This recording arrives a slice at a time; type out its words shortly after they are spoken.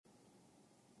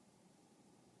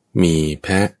มีแพ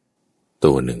ะ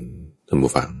ตัวหนึ่งท่าน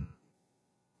ผู้ฟัง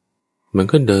มัน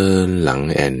ก็เดินหลัง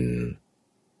แอน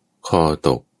คอต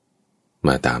กม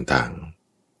าตามทาง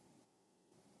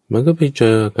มันก็ไปเจ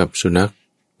อกับสุนัข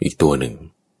อีกตัวหนึ่ง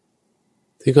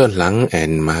ที่ก็หลังแอ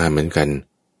นมาเหมือนกัน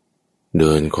เ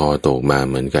ดินคอตกมา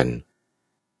เหมือนกัน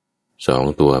สอง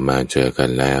ตัวมาเจอกั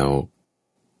นแล้ว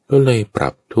ก็เลยปรั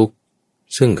บทุกข์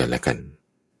ซึ่งกันและกัน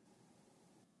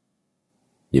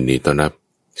ยินดีต้อนรับ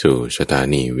สู่สถา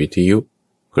นีวิทยุ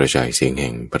กระจายเสียงแ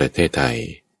ห่งประเทศไทย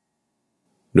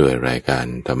ด้วยรายการ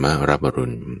ธรรมรับอรุ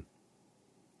ณ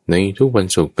ในทุกวัน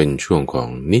ศุกร์เป็นช่วงของ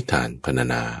นิทานพรรณ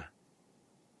นา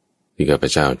ที่ข้าพ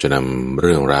เจ้าจะนำเ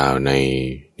รื่องราวใน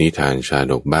นิทานชา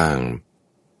ดกบ้าง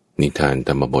นิทานธ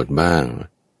รรมบทบ้าง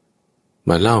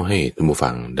มาเล่าให้ท่านผู้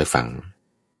ฟังได้ฟัง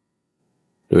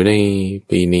โดยใน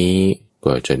ปีนี้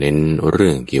ก็จะเน้นเรื่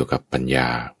องเกี่ยวกับปัญญา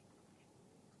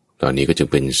ตอนนี้ก็จะ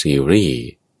เป็นซีรีส์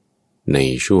ใน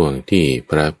ช่วงที่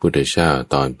พระพุทธเจ้า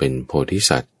ตอนเป็นโพธิ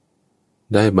สัตว์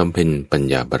ได้บำเพ็ญปัญ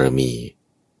ญาบารมี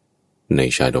ใน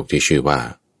ชาดกที่ชื่อว่า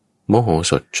มโห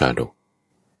สถชาดก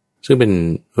ซึ่งเป็น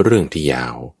เรื่องที่ยา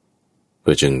ว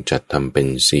ก็จึงจัดทำเป็น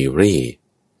ซีรีส์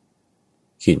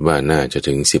คิดว่าน่าจะ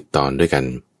ถึง10 ตอนด้วยกัน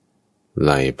ไ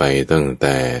ล่ไปตั้งแ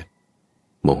ต่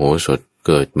มโหสถเ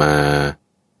กิดมา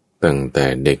ตั้งแต่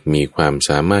เด็กมีความส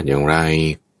ามารถอย่างไร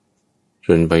จ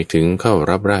นไปถึงเข้า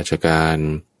รับราชการ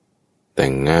แต่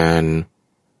งงาน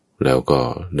แล้วก็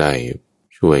ได้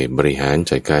ช่วยบริหาร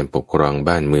จัดการปกครอง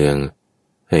บ้านเมือง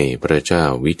ให้พระเจ้า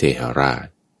วิเทหราช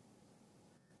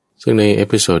ซึ่งในเอ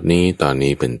พิโซดนี้ตอน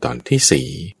นี้เป็นตอนที่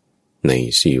4ใน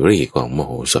ซีรีส์ของมโ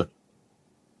หสถ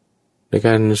ในก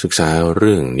ารศึกษาเ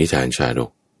รื่องนิทานชาด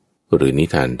กหรือนิ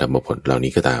ทานธรรมบทเหล่า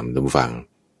นี้ก็ตามท่านผู้ฟัง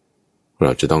เร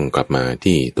าจะต้องกลับมา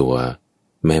ที่ตัว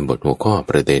แม่บทหัวข้อ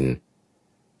ประเด็น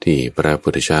ที่พระพุ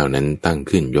ทธเจ้านั้นตั้ง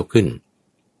ขึ้นยกขึ้น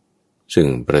ซึ่ง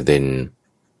ประเด็น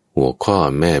หัวข้อ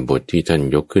แม่บทที่ท่าน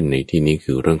ยกขึ้นในที่นี้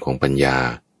คือเรื่องของปัญญา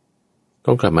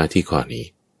ต้องกลับมาที่ข้อนี้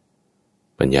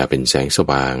ปัญญาเป็นแสงส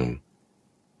ว่าง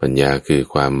ปัญญาคือ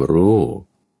ความรู้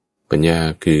ปัญญา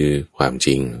คือความจ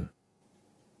ริง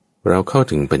เราเข้า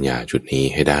ถึงปัญญาจุดนี้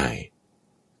ให้ได้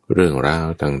เรื่องราว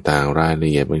ต่างๆรายละ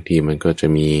เอียดบางทีมันก็จะ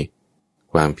มี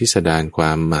ความพิสดารคว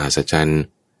ามมหัศจรรย์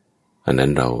อันนั้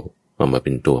นเราเอามาเ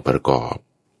ป็นตัวประกอบ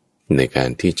ในการ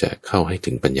ที่จะเข้าให้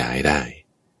ถึงปัญญาให้ได้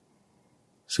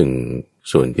ซึ่ง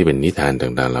ส่วนที่เป็นนิทาน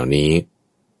ต่างๆเหล่านี้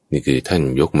นี่คือท่าน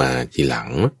ยกมาทีหลัง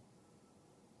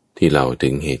ที่เราถึ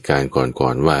งเหตุการณ์ก่อ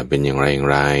นๆว่าเป็นอย่างไร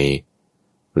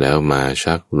แล้วมา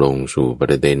ชักลงสู่ป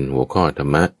ระเด็นหัวข้อธร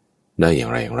รมะได้อย่า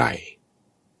งไร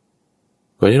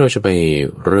ก่อนที่เราจะไป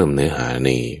เริ่มเนื้อหาใน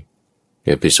เ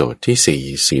อพิโซดที่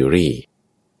4ซีรีส์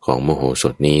ของมโหส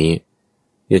ถนี้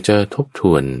อยากจะทบท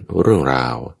วนเรื่องรา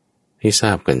วให้ทร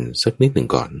าบกันสักนิดหนึ่ง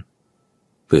ก่อน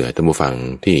เพื่อท่านผู้ฟัง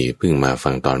ที่เพิ่งมาฟั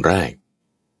งตอนแรก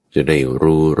จะได้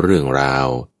รู้เรื่องราว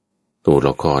ตัวล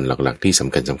ะครหลักๆที่ส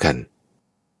ำคัญ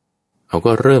เอา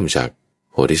ก็เริ่มจาก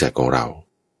โพธิสัตว์ของเรา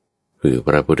คือพ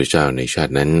ระพุทธเจ้าในชา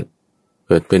ตินั้นเ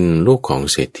กิดเป็นลูกของ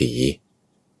เศรษฐี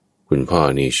คุณพ่อ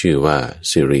นี่ชื่อว่า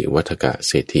สิริวัฒกะเ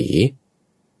ศรษฐี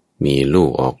มีลู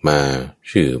กออกมา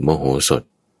ชื่อมโหสถ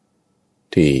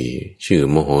ที่ชื่อ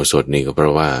มโหสถนี่ก็เพรา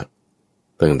ะว่า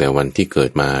ตั้งแต่วันที่เกิ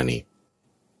ดมานี่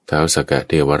ท้าวสักกะ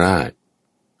เทวราช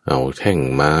เอาแท่ง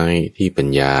ไม้ที่เป็น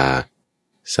ยา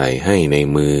ใส่ให้ใน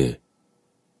มือ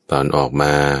ตอนออกม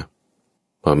า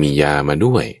พอมียามา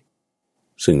ด้วย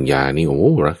ซึ่งยานี่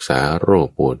รักษาโรค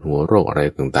ปวดหัวโรคอะไร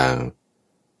ต่าง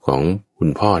ๆของคุณ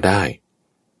พ่อได้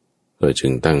ก็จึ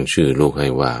งตั้งชื่อลูกให้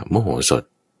ว่ามโหสถ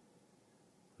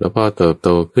แล้วพอเติบโต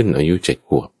ขึ้นอายุ7 ข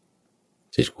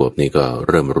วบนี่ก็เ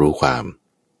ริ่มรู้ความ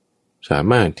สา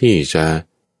มารถที่จะ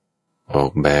ออ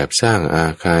กแบบสร้างอา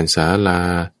คารศาลา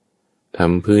ท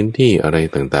ำพื้นที่อะไร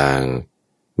ต่าง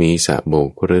ๆมีสระโบก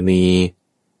กรณี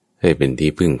ให้เป็น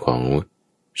ที่พึ่งของ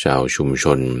ชาวชุมช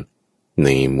นใน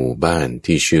หมู่บ้าน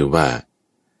ที่ชื่อว่า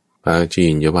ปาจี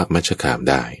นยวมัชคาม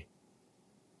ได้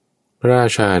พระรา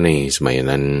ชาในสมัย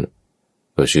นั้น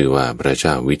ก็ชื่อว่าพระเจ้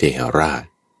าวิเทหราช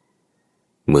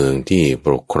เมืองที่ป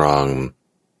กครอง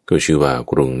ก็ชื่อว่า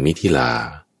กรุงมิถิลา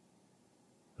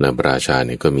และพระราชาเ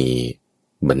นี่ยก็มี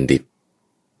บัณฑิต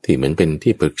ที่เหมือนเป็น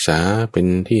ที่ปรึกษาเป็น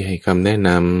ที่ให้คำแนะน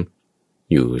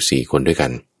ำอยู่4 คนด้วยกั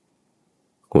น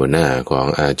หัวหน้าของ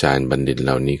อาจารย์บัณฑิตเห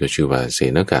ล่านี้ก็ชื่อว่าเส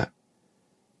นกะ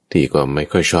ที่ก็ไม่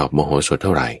ค่อยชอบมโหสถเท่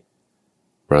าไหร่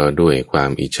เพราะด้วยควา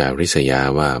มอิจฉาริษยา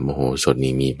ว่ามโหสถ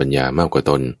นี้มีปัญญามากกว่า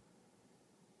ตน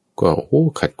ก็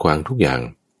ขัดขวางทุกอย่าง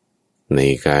ใน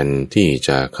การที่จ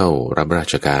ะเข้ารับรา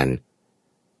ชการ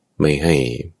ไม่ให้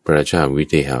พระเจ้าวิ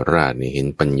เทหราชเห็น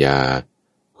ปัญญา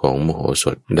ของมโหส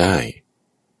ถได้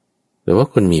แต่ว่า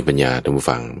คนมีปัญญาท่านผู้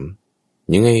ฟัง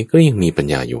ยังไงก็ยังมีปัญ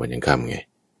ญาอยู่วันยังค่ำไง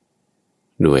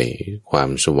ด้วยความ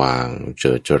สว่างเ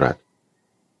จิดจรัส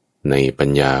ในปัญ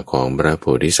ญาของพระโพ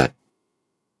ธิสัตว์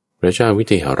พระเจ้าวิ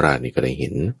เทหราชนี่ก็ได้เห็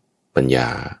นปัญญา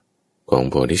ของ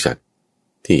โพธิสัตว์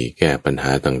ที่แก้ปัญห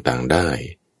าต่างๆได้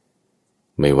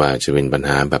ไม่ว่าจะเป็นปัญห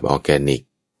าแบบออร์แกนิก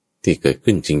ที่เกิด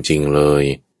ขึ้นจริงๆเลย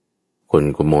คน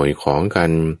ขโมยของกั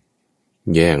น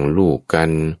แย่งลูกกั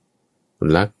น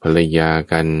ลักภรรยา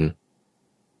กัน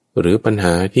หรือปัญห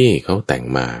าที่เขาแต่ง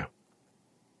มา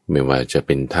ไม่ว่าจะเ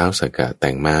ป็นท้าวสักกะแ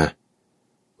ต่งมา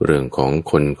เรื่องของ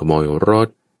คนขโมยรถ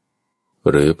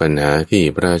หรือปัญหาที่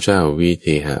พระเจ้าวิเท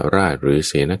หราชหรือเ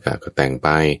สนกะก็แต่งไป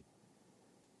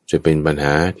จะเป็นปัญห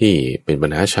าที่เป็นปั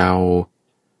ญหาชาว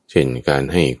เช่นการ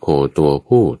ให้โคตัว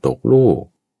ผู้ตกลูก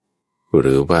ห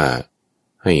รือว่า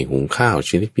ให้หุงข้าวช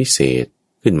นิดพิเศษ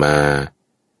ขึ้นมา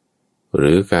ห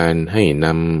รือการให้น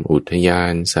ำอุทยา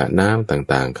นสระน้ำ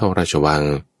ต่างๆเข้าราชวัง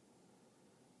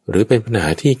หรือเป็นปัญหา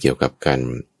ที่เกี่ยวกับการ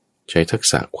ใช้ทัก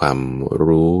ษะความ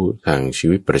รู้ทางชี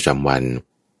วิตประจำวัน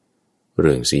เ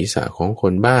รื่องศีรษะของค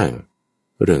นบ้าง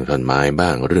เรื่องท่อนไม้บ้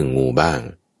างเรื่องงูบ้าง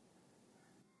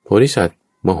โพธิสัตว์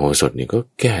มโหสถนี่ก็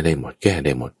แก้ได้หม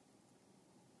ด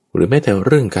หรือแม้แต่เ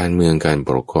รื่องการเมืองการป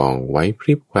กครองไว้พ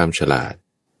ริบความฉลาด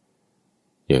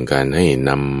อย่างการให้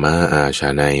นำม้าอาชา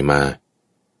ไนมา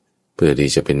เพื่อที่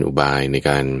จะเป็นอุบายใน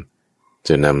การจ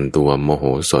ะนำตัวมโห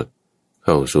สถเ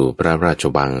ข้าสู่พระราช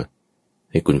วัง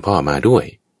ให้คุณพ่อมาด้วย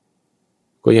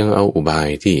ก็ยังเอาอุบาย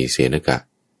ที่เสนกะ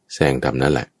แซงทำนั่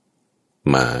นแหละ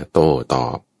มาโต้ตอ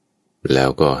บแล้ว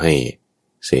ก็ให้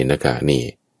เสนกะนี่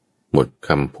หมดค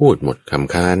ำพูดหมดค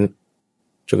ำค้าน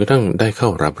จนกระทั่งได้เข้า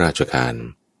รับราชการ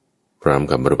พร้อม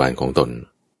กับบริวารของตน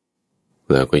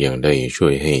แล้วก็ยังได้ช่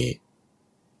วยให้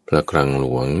พระคลังหล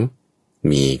วง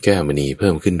มีแก้วมณีเ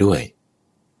พิ่มขึ้นด้วย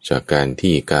จากการ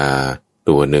ที่กา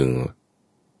ตัวหนึ่ง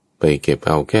ไปเก็บเ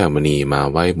อาแก้วมณีมา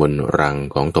ไว้บนรัง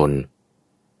ของตน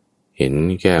เห็น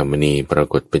แก้วมณีปรา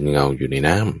กฏเป็นเงาอยู่ใน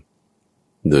น้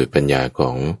ำโดยปัญญาขอ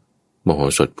งมโห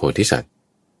สถโพธิสัตว์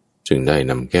จึงได้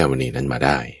นำแก้วมณีนั้นมาไ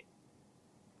ด้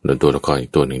โดยตัวละครอี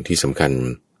กตัวหนึ่งที่สำคัญ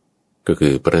ก็คื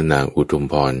อพระนางอุทุม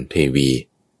พรเทวี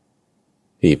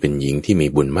ที่เป็นหญิงที่มี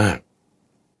บุญมาก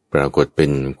ปรากฏเป็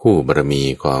นคู่บารมี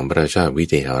ของพระเจ้าวิ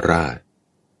เทหราช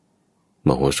ม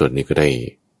โหสถนี่ก็ได้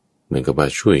เหมือนกับว่า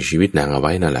ช่วยชีวิตนางเอาไ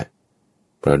ว้นั่นแหละ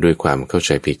เพราะด้วยความเข้าใจ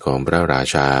ผิดของพระรา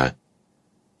ชา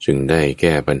จึงได้แ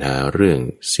ก้ปัญหาเรื่อง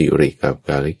สิริกับก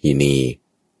าลกิณี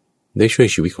ได้ช่วย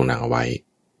ชีวิตของนางเอาไว้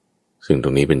ซึ่งตร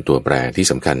งนี้เป็นตัวแปรที่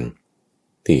สำคัญ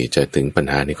ที่จะถึงปัญ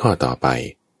หาในข้อต่อไป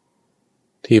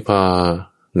ที่พอ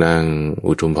นาง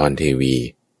อุทุมพรเทวี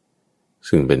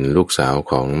ซึ่งเป็นลูกสาว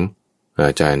ของอ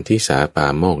าจารย์ที่สาปา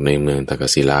โมกในเมืองตาก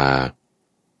ศิลา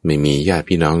ไม่มีญาติ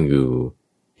พี่น้องอยู่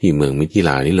ที่เมืองมิถิล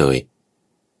านี่เลย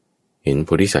เห็นโพ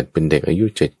ธิสัตว์เป็นเด็กอายุ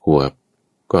7 ขวบ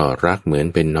ก็รักเหมือน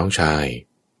เป็นน้องชาย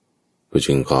ก็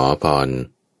จึงขอพร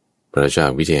พระเจ้า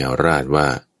วิเทหราชว่า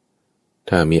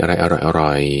ถ้ามีอะไรอร่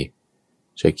อย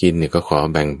ๆจะกินเนี่ยก็ขอ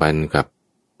แบ่งปันกับ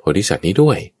โพธิสัตว์นี้ด้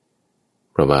วย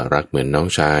เพราะว่ารักเหมือนน้อง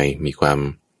ชายมีความ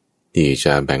ที่จ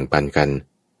ะแบ่งปันกัน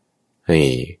ให้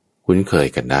คุ้นเคย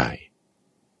กันได้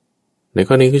ใน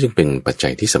ข้อนี้ก็จึงเป็นปัจจั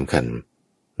ยที่สำคัญ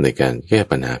ในการแก้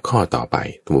ปัญหาข้อต่อไป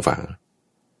ทุกฝั่ง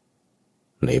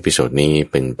ในเอพิโซดนี้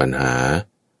เป็นปัญหา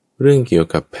เรื่องเกี่ยว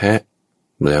กับแพะ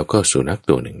แล้วก็สุนัข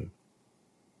ตัวหนึ่ง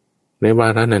ในวา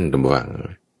ระนั้นทุกฝั่ง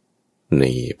ใน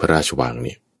พระราชวังเ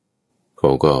นี่ยเขา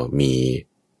ก็มี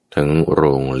ทั้งโร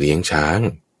งเลี้ยงช้าง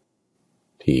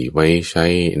ที่ไว้ใช้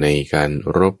ในการ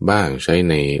รบบ้างใช้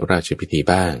ในราชพิธี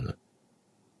บ้าง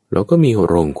แล้วก็มี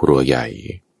โรงครัวใหญ่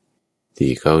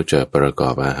ที่เขาจะประกอ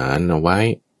บอาหารเอาไว้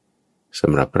ส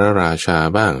ำหรับพระราชา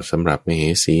บ้างสำหรับมเห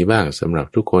สีบ้างสำหรับ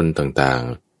ทุกคนต่าง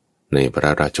ๆในพร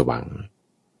ะราชวัง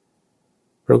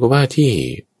ปรากฏว่าที่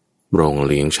โรง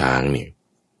เลี้ยงช้างเนี่ย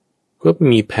ก็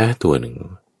มีแพะตัวหนึ่ง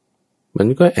มัน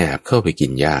ก็แอบเข้าไปกิ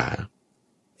นหญ้า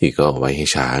ที่ก็เอาไว้ให้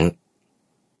ช้าง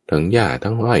ทั้งหญ้า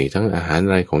ทั้งอ้อยทั้งอาหารอ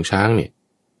ะไรของช้างเนี่ย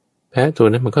แพะตัว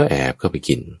นั้นมันก็แอบเข้าไป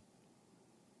กิน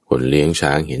คนเลี้ยงช้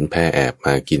างเห็นแพะแอบม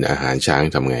ากินอาหารช้าง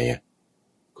ทำไง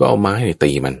ก็เอาไม้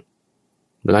ตีมัน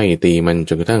ไล่ตีมันจ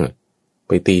นกระทั่งไ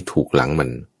ปตีถูกหลัง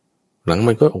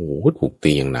มันก็โอ้โหถูก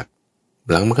ตีอย่างหนัก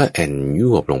หลังมันก็แอนย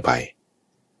วบลงไป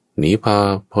หนีพอ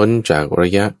พ้นจากระ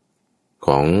ยะข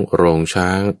องโรงช้า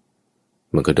ง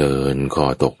มันก็เดินคอ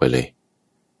ตกไปเลย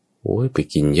โอ้ยไป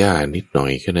กินหญ้านิดหน่อ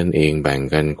ยแค่นั้นเองแบ่ง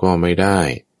กันก็ไม่ได้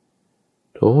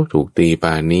โธ่ถูกตี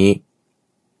ป่านนี้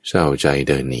เศร้าใจ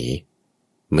เดินหนี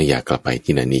ไม่อยากกลับไป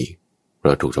ที่นั่นอีกเพร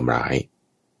าะถูกทำร้าย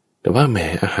แต่ว่าแหม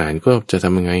อาหารก็จะท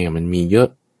ำยังไงมันมีเยอะ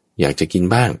อยากจะกิน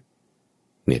บ้าง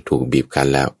เนี่ยถูกบีบคั้น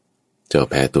แล้วเจ้า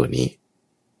แพะตัวนี้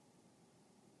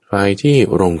ฝ่ายที่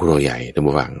โรงครัวใหญ่ตะบ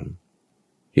วัง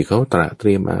ที่เขาตระเต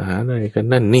รียมอาหารอะไรกัน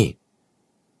นั่นนี่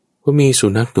ก็มีสุ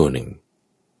นัขตัวหนึ่ง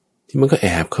ที่มันก็แอ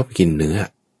บเข้าไปกินเนื้อ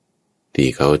ที่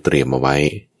เขาเตรียมเอาไว้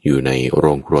อยู่ในโร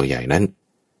งครัวใหญ่นั้น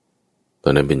ตอ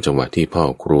นนั้นเป็นจังหวะที่พ่อ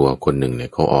ครัวคนหนึ่งเนี่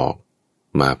ยเขาออก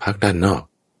มาพักด้านนอก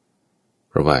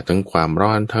เพราะว่าทั้งความ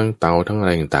ร้อนทั้งเตาทั้งอะไ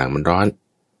รต่างๆมันร้อน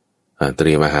เต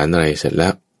รียมอาหารอะไรเสร็จแล้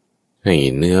วให้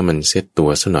เนื้อมันเซ็ตตัว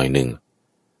สักหน่อยหนึ่ง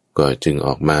ก็จึงอ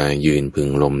อกมายืนพึง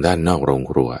ลมด้านนอกโรง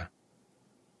ครัว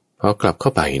พอกลับเข้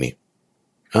าไปนี่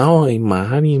ไอ้หมา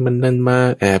นี่มันดันมา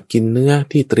แอบกินเนื้อ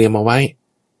ที่เตรียมเอาไว้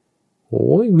โ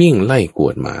อ้ยวิ่งไล่ก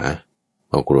วดหมา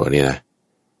เอากลัวนี่นะ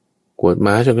กวดหม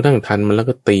าจนกระทั่งทันมันแล้ว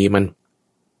ก็ตีมัน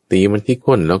ที่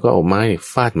ก้นแล้วก็เอาไม้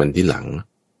ฟาดมันที่หลัง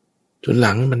จนห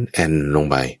ลังมันแอนลง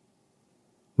ไป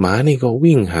หมานี่ก็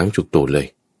วิ่งหางจุกตูดเลย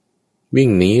วิ่ง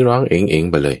หนีร้องเอ๋ง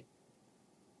ไปเลย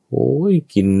โอ้ย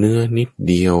กินเนื้อนิด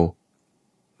เดียว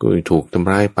ก็ถูกท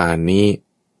ำร้ายป่านนี้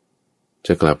จ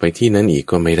ะกลับไปที่นั้นอีก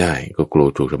ก็ไม่ได้ก็กลัว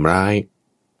ถูกทำร้าย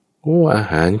อา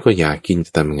หารก็อยากกินจ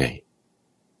ะทำไง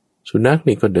สุนัข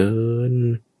นี่ก็เดิน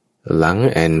หลัง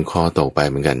แอนคอตกไป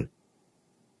เหมือนกัน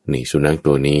นี่สุนัข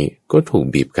ตัวนี้ก็ถูก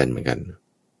บีบกันเหมือนกัน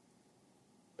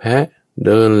แพะเ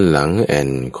ดินหลังแอน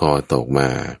คอตกมา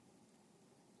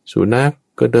สุนัข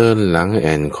ก็เดินหลังแอ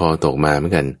นคอตกมาเหมื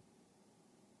อนกัน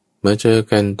มาเจอ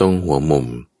กันตรงหัวมุม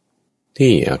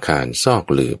ที่อาคารซอก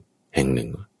หลืบแห่งหนึ่ง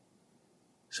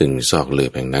ซึ่งซอกหลื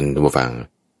บแห่งนั้นท่านผู้ฟัง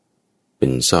เป็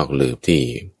นซอกหลืบที่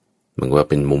เหมือนว่า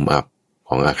เป็นมุมอับข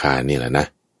องอาคารนี่แหละนะ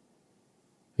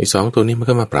ไอ้สองตัวนี้มัน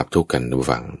ก็มาปรับทุกข์กันท่านผู้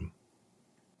ฟัง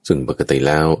ซึ่งปกติแ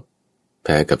ล้วแพ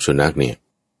ะกับสุนัขเนี่ย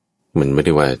มันไม่ไ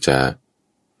ด้ว่าจะ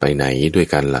ไปไหนด้วย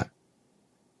กันละ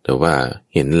แต่ว่า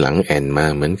เห็นหลังแอนมา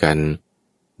เหมือนกัน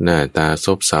หน้าตาซ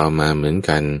บเซามาเหมือน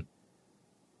กัน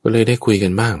ก็เลยได้คุยกั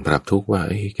นบ้างปรับทุกข์ว่า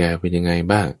แกเป็นยังไง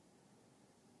บ้าง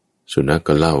สุนัข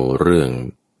ก็เล่าเรื่อง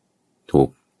ถูก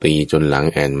ตีจนหลัง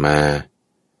แอนมา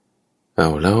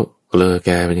แล้วเกลอแก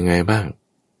เป็นยังไงบ้าง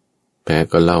แพะ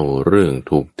ก็เล่าเรื่อง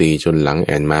ถูกตีจนหลังแ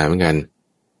อนมาเหมือนกัน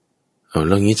แ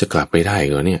ล้วงี้จะกลับไปได้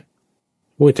เหรอเนี่ย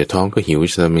แต่ท้องก็หิว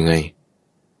จะทำยังไง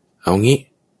เอางี้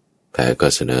แพะก็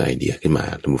เสนอไอเดียขึ้นมา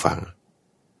ท่านผู้ฟัง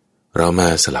เรามา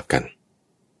สลับกัน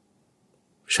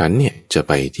ฉันเนี่ยจะไ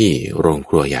ปที่โรง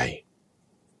ครัวใหญ่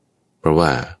เพราะว่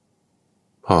า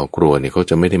พ่อครัวเนี่ยเขา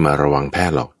จะไม่ได้มาระวังแพะ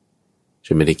หรอก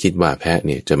ฉันไม่ได้คิดว่าแพะเ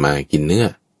นี่ยจะมากินเนื้อ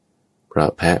เพราะ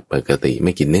แพะปกติไ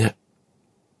ม่กินเนื้อ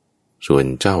ส่วน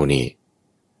เจ้านี่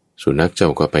สุนัขเจ้า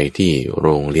ก็ไปที่โร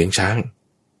งเลี้ยงช้าง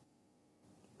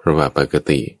เพราะว่าปก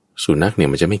ติสุนัขเนี่ย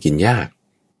มันจะไม่กินหญ้า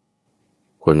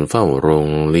คนเฝ้าโรง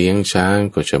เลี้ยงช้าง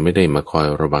ก็จะไม่ได้มาคอย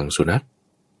ระวังสุนัข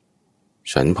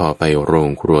ฉันพอไปโรง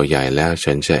ครัวใหญ่แล้ว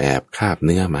ฉันจะแอบคาบเ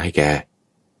นื้อมาให้แก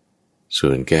ส่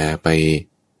วนแกไป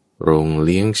โรงเ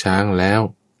ลี้ยงช้างแล้ว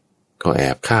ก็แอ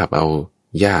บคาบเอา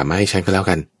หญ้ามาให้ฉันก็แล้ว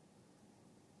กัน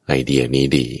ไอเดียนี้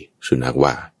ดีสุนัข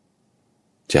ว่า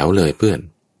แจ๋วเลยเพื่อน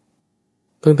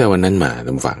ตั้งแต่วันนั้นมาท่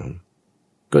านผู้ฟัง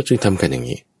ก็จึงทำกันอย่าง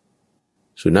นี้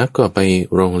สุนัขก็ไป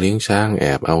โรงเลี้ยงช้างแอ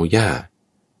บเอาหญ้า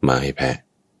มาให้แ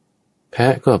พ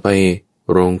ะก็ไป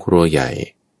โรงครัวใหญ่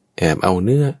แอบเอาเ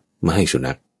นื้อมาให้สุ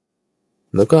นัข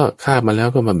แล้วก็คาบมาแล้ว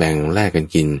ก็มาแบ่งแลกกัน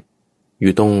กินอ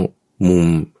ยู่ตรงมุม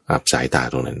อับสายตา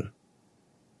ตรงนั้น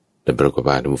แต่ปรากฏ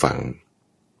ว่าท่านผู้ฟัง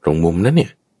ตรงมุมนั้นเนี่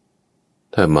ย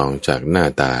ถ้ามองจากหน้า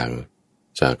ต่าง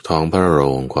จากท้องพระโร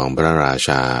งของพระราช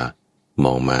าม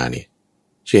องมาเนี่ย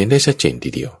เห็นได้ชัดเจนที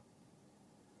เดียว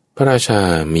พระราชา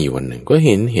มีวันหนึ่งก็เ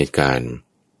ห็นเหตุการณ์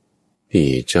ที่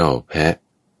เจ้าแพะ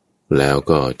แล้ว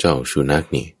ก็เจ้าสุนัข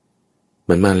นี่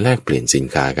มันมาแลกเปลี่ยนสิน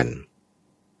ค้ากัน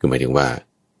คือหมายถึงว่า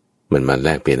มันมาแล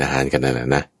กเปลี่ยนอาหารกันนั่น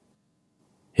นะ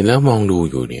เห็นแล้วมองดู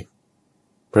อยู่เนี่ย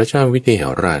พระเจ้าวิเทห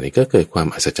ราชนี่ก็เกิดความ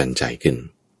อัศจรรย์ใจขึ้น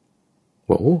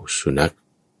ว่าสุนัข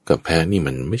กับแพะนี่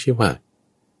มันไม่ใช่ว่า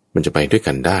มันจะไปด้วย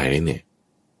กันได้เนี่ย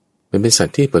มันเป็นสัต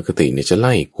ว์ที่ปกติเนี่ยจะไ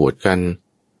ล่กวดกัน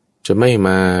จะไม่ม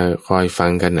าคอยฟั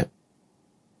งกันน่ะ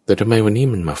แต่ทำไมวันนี้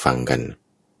มันมาฟังกัน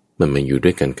มันมาอยู่ด้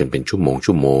วยกันเป็นชั่ว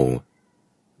โมง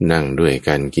นั่งด้วย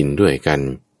กันกินด้วยกัน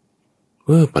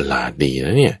ประหลาดดีน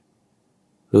ะเนี่ย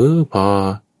พอ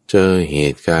เจอเห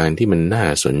ตุการณ์ที่มันน่า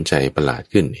สนใจประหลาด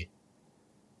ขึ้นนี่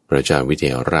พระเจ้าวิเท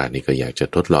หราชนี่ก็อยากจะ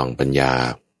ทดลองปัญญา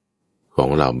ของ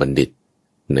เหล่าบัณฑิต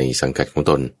ในสังกัดของ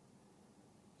ตน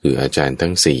คืออาจารย์ทั้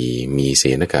งสี่มีเส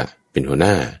นกะเป็นหัวห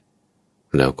น้า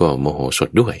แล้วก็มโหสถ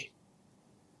ด้วย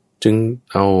จึง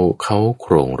เอาเขาโค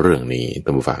รงเรื่องนี้ท่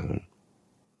านผู้ฟัง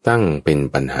ตั้งเป็น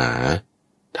ปัญหา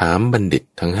ถามบัณฑิต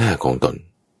ทั้งห้าของตน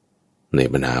ใน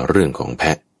ปัญหาเรื่องของแพ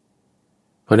ะ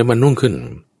พอในวันรุ่งขึ้น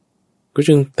ก็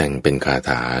จึงแต่งเป็นคาถ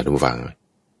าท่านผู้ฟัง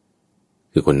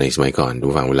คือคนในสมัยก่อนท่าน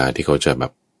ผู้ฟังเวลาที่เขาจะแบ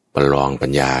บประลองปั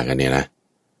ญญากันเนี่ยนะ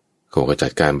เขาก็จั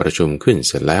ดการประชุมขึ้นเ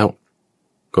สร็จแล้ว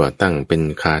ก็ตั้งเป็น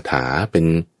คาถาเป็น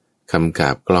คำกา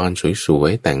บกลอนสว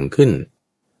ยๆแต่งขึ้น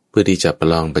เพื่อที่จะประ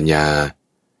ลองปัญญา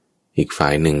อีกฝ่า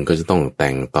ยหนึ่งก็จะต้องแ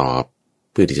ต่งตอบ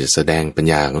เพื่อที่จะแสดงปัญ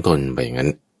ญาของตนไปอย่างนั้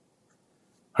น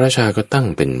พระราชาก็ตั้ง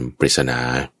เป็นปริศนา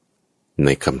ใน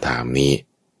คำถามนี้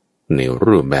ใน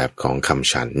รูปแบบของค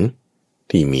ำฉัน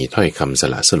ที่มีถ้อยคำส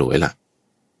ละสลวยล่ะ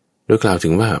โดยกล่าวถึ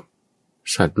งว่า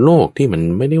สัตว์โลกที่มัน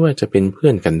ไม่ได้ว่าจะเป็นเพื่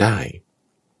อนกันได้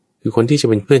คือคนที่จะ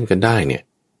เป็นเพื่อนกันได้เนี่ย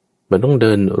มันต้องเ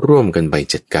ดินร่วมกันไป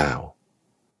7 ก้าว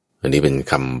อันนี้เป็น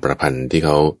คำประพันธ์ที่เข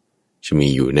าจะมี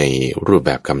อยู่ในรูปแ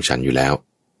บบคำฉันอยู่แล้ว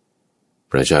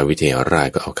พระเจ้าวิเทหราช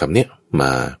ก็เอาคำเนี้ยม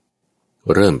า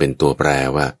เริ่มเป็นตัวแปร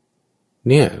ว่า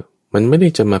เนี่ยมันไม่ได้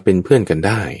จะมาเป็นเพื่อนกันไ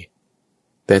ด้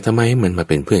แต่ทำไมมันมา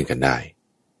เป็นเพื่อนกันได้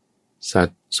สัต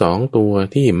ว์2 ตัว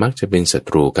ที่มักจะเป็นศัต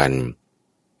รูกัน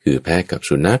คือแพะกับ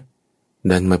สุนัข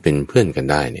ดันมาเป็นเพื่อนกัน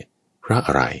ได้เนี่ยเพราะอ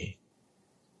ะไร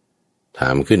ถา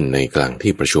มขึ้นในกลาง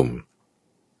ที่ประชุม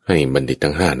ให้บัณฑิต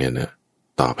ทั้ง5เนี่ยนะ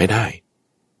ตอบให้ได้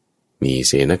มีเ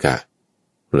สนกะ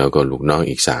แล้วก็ลูกน้อง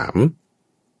อีก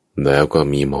3แล้วก็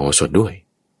มีมโหสถด้วย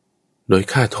โดย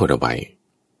ค่าโทษเอาไว้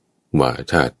ว่า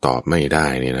ถ้าตอบไม่ได้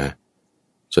เนี่ยนะ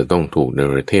จะต้องถูกเน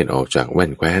รเทศออกจากแว่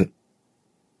นแคว้น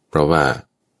เพราะว่า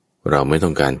เราไม่ต้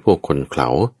องการพวกคนเขลา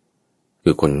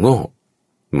คือคนโง่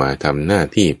มาทำหน้า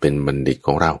ที่เป็นบัณฑิตข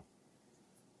องเรา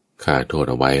ค่าโทษ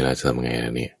เอาไว้แล้วจะทำไงล่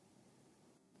ะเนี่ย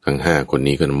ทั้ง5 คน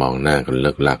นี้ก็มองหน้ากันเ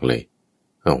ลิกลักเลย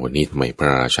เอาวันนี้ทำไมพระ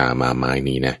ราชามาไม้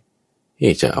นี้นะ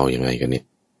จะเอายังไงกันเนี่ย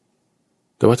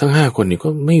แต่ว่าทั้ง5 คนนี้ก็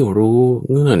ไม่รู้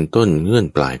เงื่อนต้นเงื่อน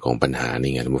ปลายของปัญหา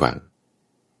นี่ไงท่านผู้ฟัง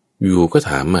อยู่ก็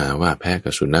ถามมาว่าแพะ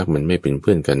กับสุนัขมันไม่เป็นเ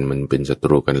พื่อนกันมันเป็นศัต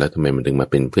รูกันแล้วทำไมมันถึงมา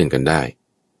เป็นเพื่อนกันได้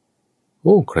โ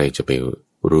อ้ใครจะไป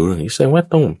รู้เรื่องนี้แสดงว่า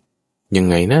ต้องยัง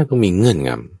ไงนะต้องมีเงื่อนง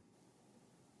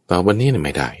ำต่อวันนี้เนี่ยไ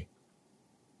ม่ได้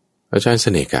อาจารย์เส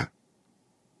น่กะ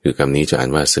คือคำนี้จะอ่าน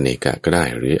ว่าเสน่กะก็ได้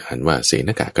หรืออ่านว่าเสน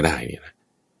กะก็ได้เนี่ยนะ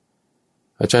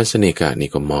อาจารย์เสน่กะนี่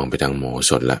ก็มองไปทางโมโห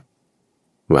สถละ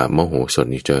ว่าโมโหสถ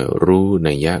นี่จะรู้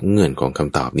นัยยะเงื่อนของค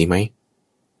ำตอบนี้ไหม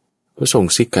ก็ส่ง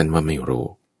ซิกกันว่าไม่รู้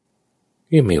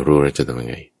ไม่รู้แล้วจะทำยัง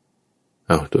ไง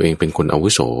ตัวเองเป็นคนอาวุ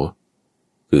โส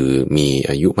คือมี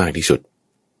อายุมากที่สุด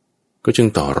ก็จึง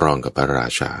ต่อรองกับพระรา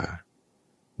ชา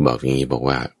บอกอย่างนี้บอก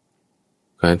ว่า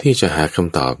การที่จะหาค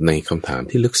ำตอบในคำถาม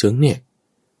ที่ลึกซึ้งเนี่ย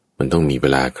มันต้องมีเว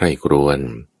ลาใคร่ครวญ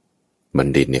บัณ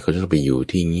ฑิตเนี่ยเขาจะไปอยู่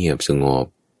ที่เงียบสงบ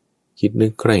คิดนึ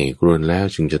กใคร่ครวญแล้ว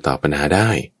จึงจะตอบปัญหาได้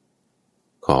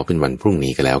ขอเป็นวันพรุ่ง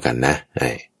นี้ก็แล้วกันนะ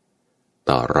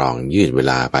ต่อรองยืดเว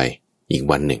ลาไปอีก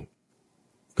วันหนึ่ง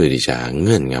เพื่อที่จะเ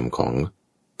งื่อนงำของ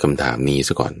คำถามนี้ซ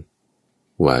ะก่อน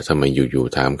ว่าทำไมอยู่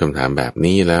ๆถามคำถามแบบ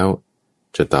นี้แล้ว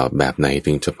จะตอบแบบไหน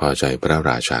ถึงจะพอใจพระ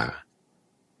ราชา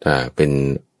ถ้าเป็น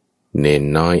เนน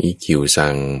น้อยอีคิวซั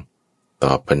งต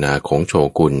อบปัญหาของโช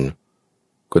กุน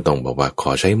ก็ต้องบอกว่าข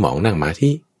อใช้หมองนั่งมา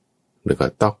ที่แล้วก็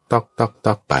ต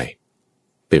อกไป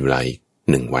เป็นเวลาอีก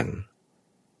1 วัน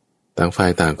ต่างฝ่า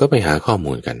ยต่างก็ไปหาข้อ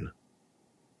มูลกัน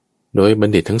โดยบัณ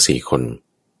ฑิตทั้ง4 คน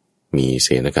มีเส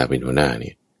นกะเป็นหัวหน้าเ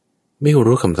นี่ยไม่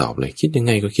รู้คำตอบเลยคิดยังไ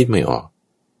งก็คิดไม่ออก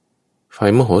ฝ่าย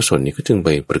มโหสถนี่ก็จึงไป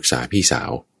ปรึกษาพี่สา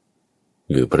ว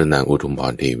หรือพระนางอุทุมพ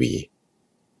รเทวี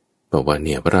บอกว่าเ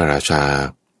นี่ยพระราชา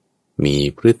มี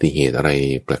พฤติเหตุอะไร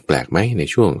แปลกๆไหมใน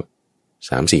ช่วง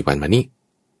 3-4 วันมานี้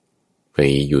ไป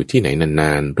อยู่ที่ไหนน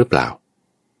านๆหรือเปล่า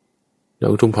แล้ว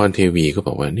อุทุมพรเทวีก็บ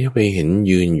อกว่าเนี่ยไปเห็น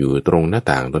ยืนอยู่ตรงหน้า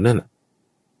ต่างตรงนั้น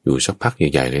อยู่สักพักใ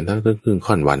หญ่ๆเลยตั้งครึ่ง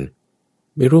ค่อนวัน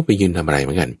ไม่รู้ไปยืนทำอะไรเห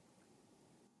มือนกัน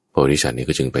โพธิสัตว์นี่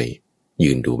ก็จึงไป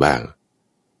ยืนดูบ้าง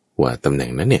ว่าตำแหน่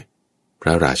งนั้นเนี่ยพร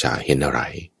ะราชาเห็นอะไร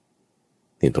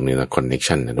นี่ตรงนี้นะคอนเนค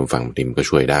ชั่นนะท่านฟังทีมก็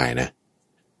ช่วยได้นะ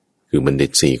คือบัณฑิ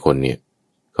ต4 คนเนี่ย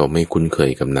เขาไม่คุ้นเค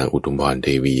ยกับนางอุทุมพรเท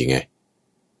วีไง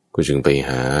ก็จึงไป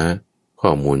หาข้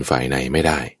อมูลฝ่ายในไม่ไ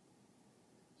ด้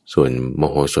ส่วนม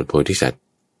โหสถโพธิสัตว์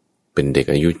เป็นเด็ก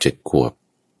อายุ7 ขวบ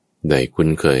ได้คุ้น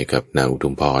เคยกับนางอุทุ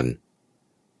มพร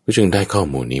ก็จึงได้ข้อ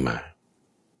มูลนี้มา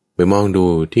ไปมองดู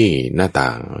ที่หน้าต่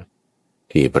าง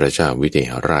ที่พระเจ้าวิเท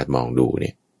หราชมองดูเ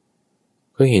นี่ย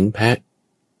ก็เห็นแพะ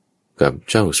กับ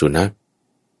เจ้าสุนัข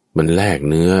มันแลก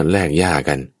เนื้อแลกหญ้า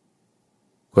กัน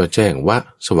ก็แจ้งว่า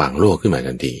สว่างโลกขึ้นมา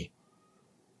ทันที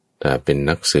ถ้าเป็น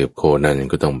นักสืบโคนัน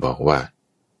ก็ต้องบอกว่า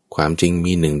ความจริง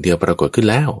มี1 เดียวปรากฏขึ้น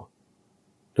แล้ว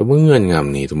แต่ว่าเงื่อนง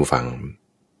ำนี้ท่านผู้ฟัง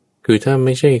คือถ้าไ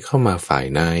ม่ใช่เข้ามาฝ่าย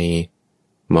ใน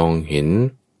มองเห็น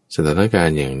สถานการ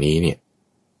ณ์อย่างนี้เนี่ย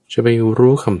จะไป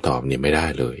รู้คำตอบเนี่ยไม่ได้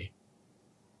เลย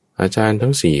อาจารย์ทั้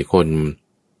ง4 คน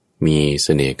มีเส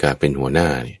น่หาเป็นหัวหน้า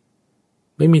เนี่ย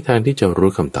ไม่มีทางที่จะรู้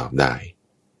คำตอบได้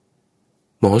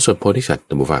มโหสถโพธิสัตว์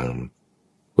ท่านผู้ฟัง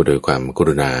ก็โดยความก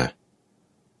รุณา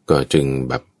ก็จึง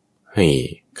แบบให้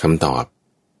คำตอบ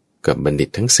กับบัณฑิต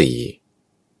ทั้ง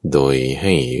โดยใ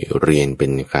ห้เรียนเป็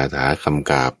นคาถาค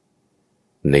ำกาบ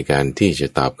ในการที่จะ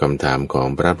ตอบคำถามของ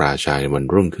พระราชาในวัน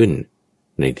รุ่งขึ้น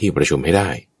ในที่ประชุมให้ได้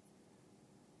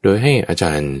โดยให้อาจ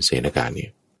ารย์เสนกาเนี่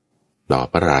ยตอบ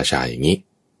พระราชาอย่างนี้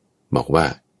บอกว่า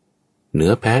เนื้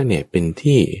อแพะเนี่ยเป็น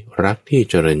ที่รักที่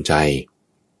เจริญใจ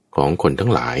ของคนทั้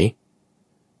งหลาย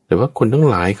แต่ว่าคนทั้ง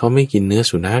หลายเขาไม่กินเนื้อ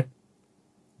สุนัข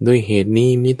ด้วยเหตุนี้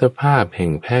มิตรภาพแห่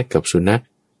งแพะกับสุนัข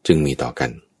จึงมีต่อกั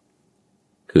น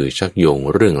คือชักโยง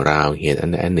เรื่องราวเหตุอั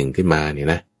นหนึ่งขึ้นมาเนี่ย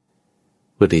นะ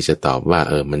เพื่อที่จะตอบว่า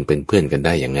มันเป็นเพื่อนกันไ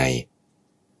ด้ยังไง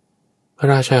พระ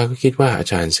ราชาก็คิดว่าอา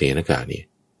จารย์เสนกาเนี่ย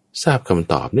ทราบค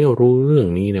ำตอบเนี่ยรู้เรื่อง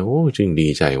นี้นะจึงดี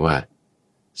ใจว่า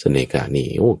เสนกานี่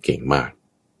เก่งมาก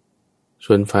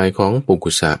ส่วนฝ่ายของปุ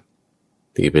กุสะ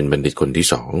ที่เป็นบัณฑิตคนที่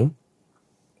สอง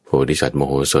โพธิสัตว์มโ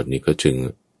หสถนี่ก็จึง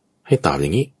ให้ตอบอย่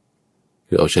างนี้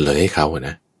คือเอาเฉลยให้เขาน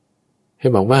ะให้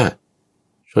บอกว่า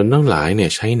ชนทั้งหลายเนี่ย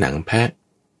ใช้หนังแพะ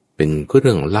เป็นเค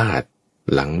รื่องลาด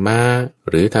หลังม้า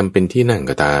หรือทำเป็นที่นั่ง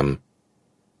ก็ตาม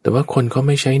แต่ว่าคนเขาไ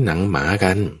ม่ใช้หนังหมา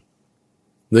กัน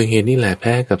โดยเหตุนี้แหละแพ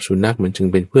ะกับสุนัขมันจึง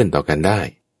เป็นเพื่อนต่อกันได้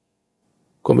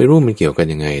ก็ไม่รู้มันเกี่ยวกัน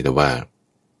ยังไงแต่ว่า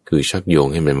คือชักโยง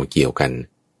ให้มันมาเกี่ยวกัน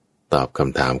ตอบค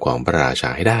ำถามของพระราชา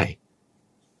ให้ได้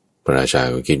พระราชา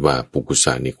ก็คิดว่าปุกุส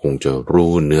ะนี่คงจะ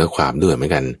รู้เนื้อความด้วยเหมือ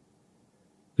นกัน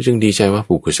จึงดีใจว่า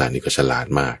ปุกุสะนี่ก็ฉลาด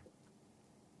มาก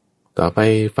ต่อไป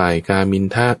ฝ่ายกามิน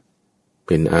ทะเ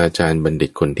ป็นอาจารย์บัณฑิ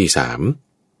ตคนที่สาม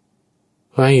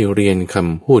ให้เรียนค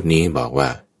ำพูดนี้บอกว่า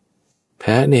แพ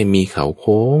ะเนี่ยมีเขาโ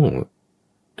ค้ง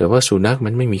แต่ว่าสุนัขมั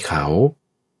นไม่มีเขา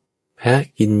แพะ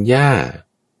กินหญ้า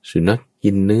สุนัข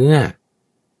กินเนื้อ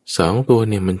สองตัว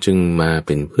เนี่ยมันจึงมาเ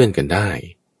ป็นเพื่อนกันได้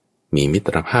มีมิต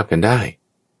รภาพกันได้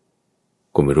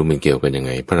ก็ไม่รู้มันเกี่ยวกันยังไ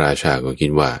งพระราชาก็คิ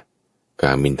ดว่าก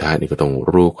ามินทะนี่ก็ต้อง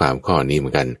รู้ความข้อนี้เหมื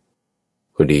อนกัน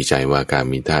ก็ดีใจว่ากา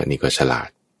มินทะนี่ก็ฉลาด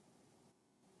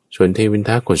ส่วนเทวินท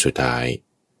ะคนสุดท้าย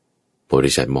โพ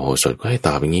ธิสัตว์มโหสถก็ให้ต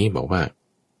อบอย่างนี้บอกว่า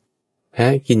แพ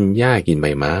ะกินหญ้ากินใบ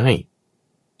ไม้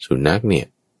สุนัขเนี่ย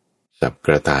จับก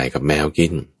ระต่ายกับแมวกิ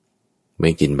นไม่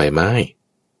กินใบไม้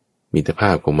มิตรภ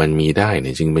าพของมันมีได้เ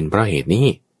นี่ยจึงเป็นเพราะเหตุนี้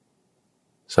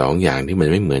สองอย่างที่มัน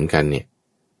ไม่เหมือนกันเนี่ย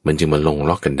มันจึงมาลง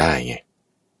ล็อกกันได้ไง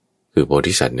คือโพ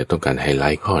ธิสัตว์เนี่ยต้องการไฮไล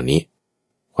ท์ข้อนี้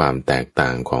ความแตกต่า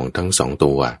งของทั้งสอง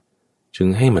ตัวจึง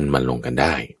ให้มันมาลงกันไ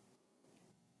ด้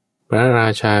พระรา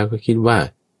ชาก็คิดว่า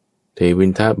เทวิ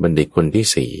นทะบัณฑิตคนที่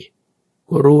สี่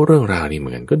ก็รู้เรื่องราวนี้เหมื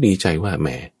อนกันก็ดีใจว่าแหม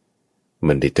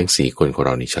บัณฑิตทั้งสี่คนของเร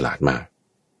านี่ฉลาดมาก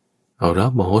เอาแล้ว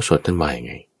มโหสถท่านว่ายัง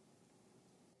ไง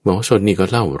มโหสถนี่ก็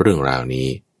เล่าเรื่องราวนี้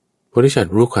โพธิสัต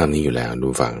ว์รู้ความนี้อยู่แล้วดู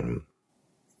ฟัง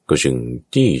ก็จึง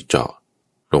จี้เจาะ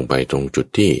ลงไปตรงจุด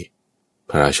ที่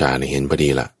พระราชาเห็นพอดี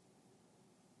ละ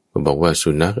ก็บอกว่าสุ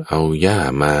นัขเอาหญ้า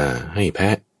มาให้แพ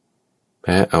ะแพ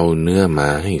ะเอาเนื้อมา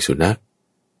ให้สุนัข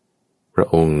พระ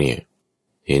องค์เนี่ย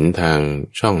เห็นทาง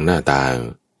ช่องหน้าต่าง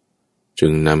จึ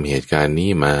งนำเหตุการณ์นี้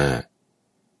มา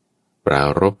ปรา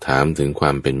รภถามถึงคว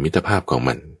ามเป็นมิตรภาพของ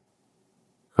มัน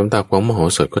คำตอบของมโห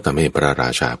สถก็ทำให้พระรา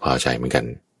ชาพอใจเหมือนกัน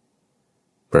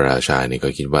พระราชานี่ก็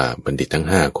คิดว่าบัณฑิตทั้ง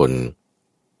5คน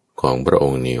ของพระอ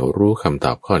งค์นี่รู้คำต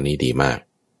อบข้อนี้ดีมาก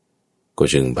ก็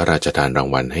จึงพระราชทานราง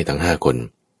วัลให้ทั้ง5คน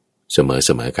เส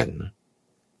มอกัน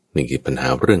นี่คือปัญหา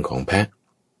เรื่องของแพะ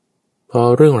พอ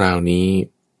เรื่องราวนี้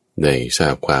ได้ทรา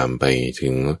บความไปถึ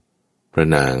งพระ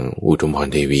นางอุทุมพร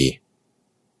เทวี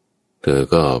เธอ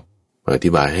ก็อธิ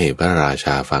บายให้พระราช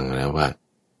าฟังแล้วว่า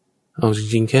เอาจ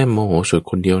ริงๆแค่โมโหสถ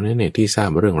คนเดียวนั่นเนี่ยที่ทราบ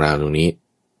เรื่องราวตรงนี้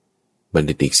บัณ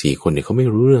ฑิตอีก4คนเนี่ยเขาไม่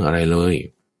รู้เรื่องอะไรเลย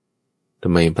ทำ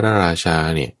ไมพระราชา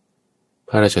เนี่ยพ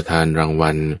ระราชทานราง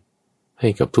วัลให้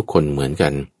กับทุกคนเหมือนกั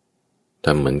นท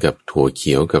ำเหมือนกับถั่วเ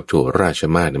ขียวกับถั่วราช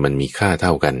มาศเนี่ยมันมีค่าเท่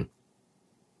ากัน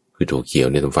คือถั่วเขียว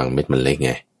เนี่ยต้องฟังเม็ดมันเล็กไ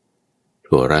ง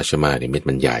ถั่วราชมาศเนี่ยเม็ด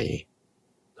มันใหญ่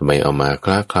ทำไมเอามาค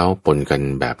ล้าเคล้าปนกัน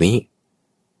แบบนี้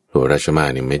ถั่วราชมาศ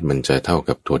เนี่ยเม็ดมันจะเท่า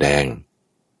กับถั่วแดง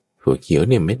ถั่วเขียว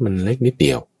เนี่ยเม็ดมันเล็กนิดเ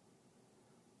ดียว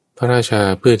พระราชา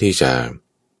เพื่อที่จะ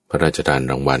พระราชทาน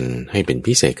รางวัลให้เป็น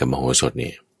พิเศษกับมโหสถเ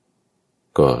นี่ย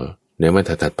ก็ในวัน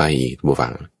ถัดไปอีกบุฟั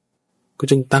งก็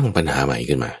จึงตั้งปัญหาใหม่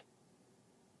ขึ้นมา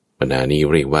ปัญหานี้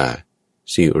เรียกว่า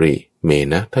สิริเม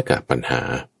นะทกปัญหา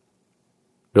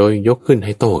โดยยกขึ้นใ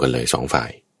ห้โต้กันเลย2ฝ่า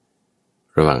ย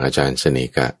ระหว่างอาจารย์เสน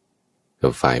กะกั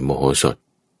บฝ่ายมโหสถ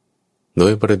โด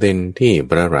ยประเด็นที่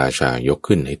พระราชายก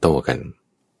ขึ้นให้โต้กัน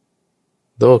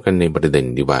ในประเด็น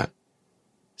ที่ว่า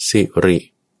สิ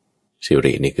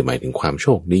รินี่คือหมายถึงความโช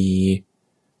คดี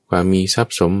ความมีทรัพ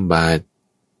ย์สมบัติ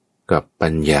กับปั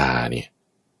ญญาเนี่ย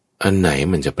อันไหน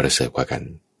มันจะประเสริฐกว่ากัน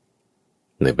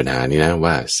ในปัญหานี้นะ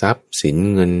ว่าทรัพย์สิน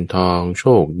เงินทองโช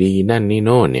คดีนั่นนี่โ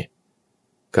น่นเนี่ย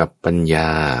กับปัญญา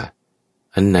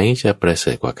อันไหนจะประเส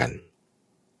ริฐกว่ากัน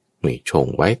มีชง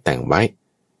ไว้แต่งไว้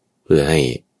เพื่อให้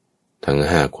ทั้ง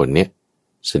5 คนเนี่ย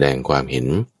แสดงความเห็น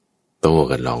โต้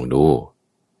กันลองดู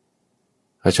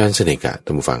อาจารย์เสนกะท่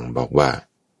านผู้ฟังบอกว่า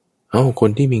คน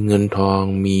ที่มีเงินทอง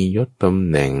มียศตำ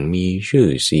แหน่งมีชื่อ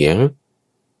เสียง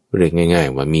เรียกง่าย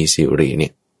ๆว่ามีสิริเนี่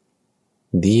ย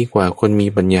ดีกว่าคนมี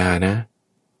ปัญญานะ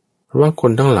เพราะว่าค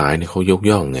นทั้งหลายเนี่ยเขายก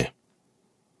ย่องไง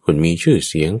คนมีชื่อ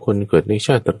เสียงคนเกิดในช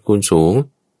าติตระกูลสูง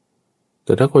แ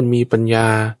ต่ถ้าคนมีปัญญา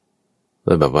แ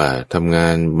ล้วแบบว่าทำงา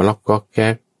นมาล็อกก๊อกแก๊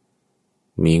ก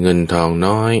มีเงินทอง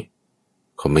น้อย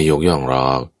เขาไม่ยกย่องหร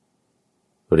อก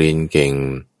เรียนเก่ง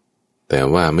แต่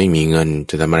ว่าไม่มีเงิน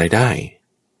จะทำอะไรได้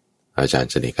อาจาร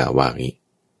ย์เสนกะว่าอย่างนี้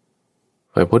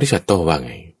ฝ่ายโพธิสัตว์โตว่าไ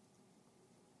ง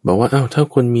บอกว่าถ้า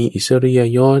คนมีอิสริย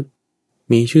ยศ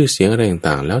มีชื่อเสียงอะไร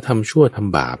ต่างๆแล้วทำชั่วท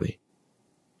ำบาปเนี่ย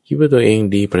คิดว่าตัวเอง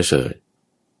ดีประเสริฐ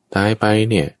ตายไป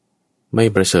เนี่ยไม่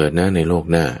ประเสริฐนะในโลก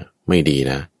หน้าไม่ดี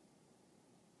นะ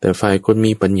แต่ฝ่ายคน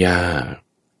มีปัญญา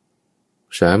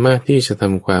สามารถที่จะท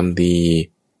ำความดี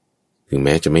ถึงแ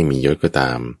ม้จะไม่มียศก็ต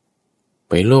าม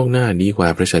ไปโลกหน้าดีกว่า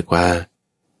ประเสริฐกว่า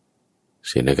เ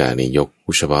สนกะนี่ยก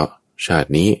เฉพาะชาติ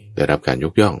นี้ได้รับการย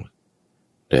กย่อง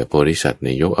แต่โพธิสัตว์เ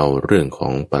นี่ยยกเอาเรื่องขอ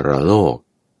งปรโลก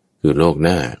คือโลกห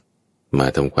น้ามา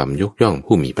ทำความยกย่อง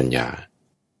ผู้มีปัญญา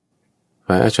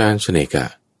ฝ่ายอาจารย์เสนกะ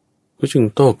ก็จึง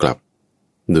โต้กลับ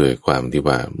ด้วยความที่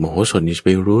ว่าโมโหสถนี่จะไป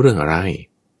รู้เรื่องอะไร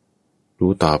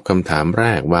รู้ตอบคำถามแร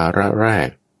กวาระแรก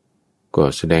ก็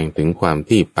แสดงถึงความ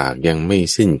ที่ปากยังไม่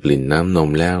สิ้นกลิ่นน้ำนม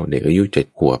แล้วเด็กอายุ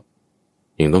7 ขวบ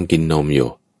ยังต้องกินนมอยู่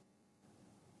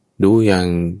ดูอย่าง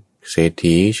เศรษ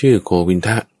ฐีชื่อโควินท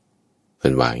ะเป็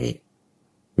นว่าอย่างนี้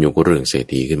ยกเรื่องเศรษ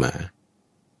ฐีขึ้นมา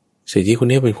เศรษฐีคน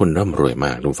นี้เป็นคนร่ำรวยม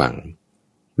ากทุกฝั่ง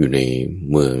อยู่ใน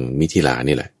เมืองมิถิลา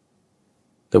นี่แหละ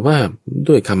แต่ว่า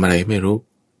ด้วยคำอะไรไม่รู้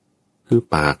คือ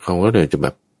ปากเขาก็เลยจะแบ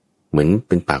บเหมือนเ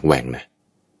ป็นปากแหว่งนะ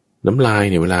น้ำลาย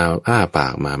เนี่ยเวลาอ้าปา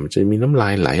กมามันจะมีน้ำลา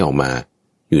ยไหลออกมา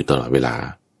อยู่ตลอดเวลา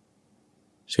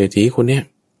เศรษฐีคนนี้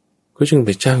ก็จึงไป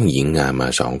จ้างหญิงงามมา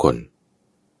2 คน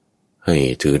ให้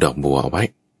ถือดอกบัวเอาไว้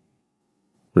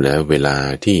แล้วเวลา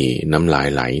ที่น้ำลาย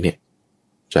ไหลเนี่ย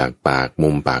จากปากมุ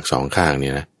มปาก2 ข้างเนี่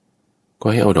ยนะก็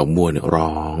ให้เอาดอกบัวเนี่ยร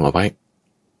องเอาไว้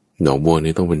ดอกบัว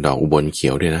นี่ต้องเป็นดอกอุบลเขี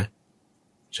ยวด้วยนะ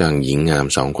จ้างหญิงงาม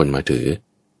2 คนมาถือ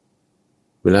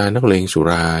เวลานักเลงสุ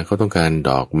ราเขาต้องการ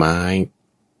ดอกไม้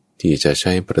ที่จะใ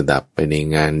ช้ประดับไปใน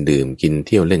งานดื่มกินเ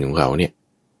ที่ยวเล่นของเขาเนี่ย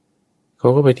เขา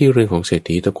ก็ไปที่เรือนของเศรษ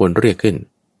ฐีตะโกนเรียกขึ้น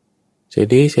เศรษ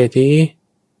ฐีเศรษฐี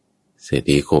เศรษ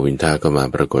ฐีโควินทาก็มา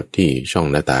ปรากฏที่ช่อง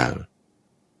หน้าต่าง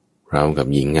พร้อมกับ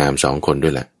หญิงงาม2 คนด้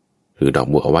วยแหละถือดอก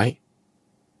บัวเอาไว้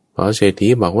พอเศรษฐี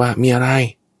บอกว่ามีอะไร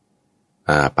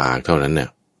ปากเท่านั้นน่ะ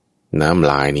น้ำ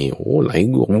ลายนี่ไหล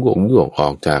หยวกออ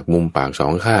กจากมุมปาก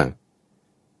2 ข้าง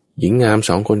หญิงงาม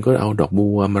2 คนก็เอาดอกบั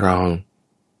วมารอ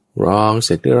งเส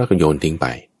ร็จแล้วก็โยนทิ้งไป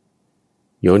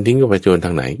โยนทิ้งก็ไปโยนท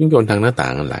างไหนก็โยนทางหน้าต่า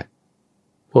งนั่นแหละ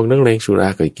พวกนักเลงสุรา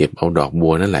ก็เก็บเอาดอกบั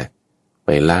วนั่นแหละไป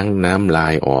ล้างน้ำลา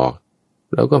ยออก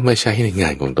แล้วก็มาใช้ในงา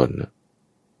นของตน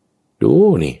ดู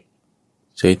นี่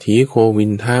เศรษฐีโควิ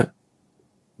นทะ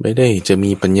ไม่ได้จะ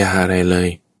มีปัญญาอะไรเลย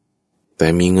แต่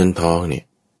มีเงินทองเนี่ย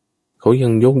เขายั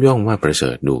งยกย่องว่าประเส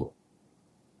ริฐดู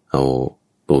เอา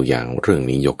ตัวอย่างเรื่อง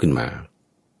นี้ยกขึ้นมา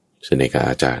เสนกะ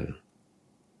อาจารย์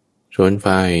ส่วน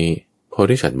ฝ่ายโพ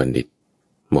ธิสัตว์บัณฑิต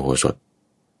โมโหสถ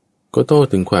ก็โต้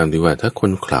ถึงความที่ว่าถ้าค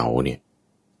นเขลาเนี่ย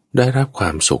ได้รับควา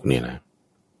มสุขเนี่ยนะ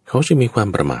เขาจะมีความ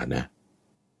ประมาทนะ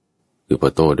คือพอ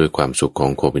โต้ด้วยความสุขขอ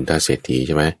งโควินทะเศรษฐีใ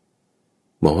ช่ไหม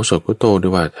โมโหสถก็โต้ด้ว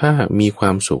ยว่าถ้ามีคว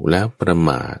ามสุขแล้วประ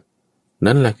มาท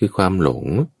นั่นแหละคือความหลง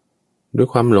ด้วย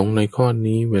ความหลงในข้อ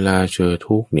นี้เวลาเจอ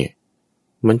ทุกข์เนี่ย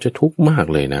มันจะทุกข์มาก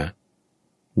เลยนะ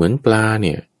เหมือนปลาเ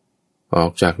นี่ยออ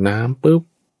กจากน้ำปุ๊บ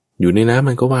อยู่ในน้ำ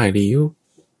มันก็ว่ายดีอยู่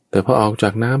แต่พอออกจา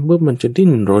กน้ำปุ๊บมันจะดิ้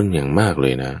นรนอย่างมากเล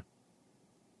ยนะ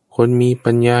คนมี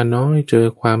ปัญญาน้อยเจอ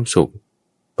ความสุข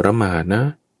ประมาทนะ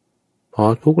พอ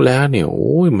ทุกข์แล้วเนี่ย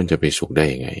มันจะไปสุขได้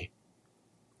ยังไง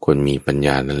คนมีปัญญ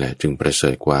านั่นแหละจึงประเสริ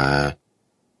ฐกว่า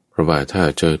เพราะว่าถ้า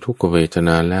เจอทุกขเวทน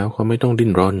าแล้วเขาไม่ต้องดิ้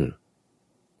นรน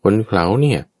คนเขลาเ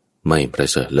นี่ยไม่ประ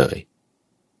เสริฐเลย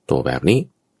ตัวแบบ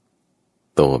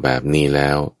นี้แล้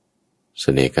วเส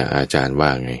นกะอาจารย์ว่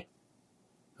าไง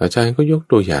อาจารย์ก็ยก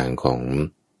ตัวอย่างของ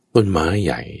ต้นไม้ใ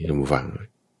หญ่ท่านผู้ฟัง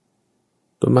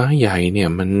ต้นไม้ใหญ่เนี่ย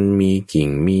มันมีกิ่ง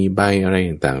มีใบอะไร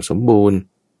ต่างๆสมบูรณ์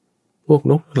พวก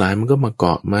นกหลายมันก็มาเก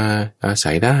าะมาอา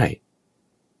ศัยได้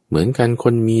เหมือนกันค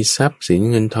นมีทรัพย์สิน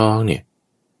เงินทองเนี่ย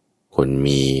คน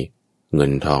มีเงิ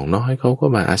นทองน้อยเขาก็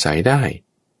มาอาศัยได้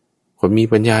คนมี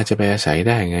ปัญญาจะไปอาศัย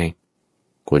ได้ไง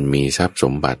คนมีทรัพย์ส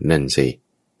มบัตินั่นสิ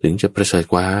ถึงจะประเสริฐ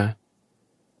กว่า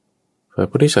พระ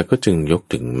พุทธเจ้าก็จึงยก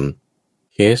ถึง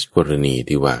เคสกรณี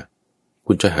ที่ว่า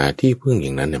คุณจะหาที่พึ่งอย่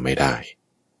างนั้นไม่ได้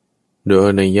โดย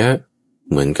นัยยะ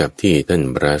เหมือนกับที่ท่าน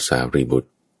พระสารีบุตร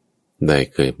ได้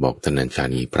เคยบอกท่านอาจาร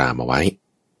ย์อีปรามาไว้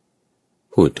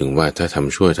พูดถึงว่าถ้าท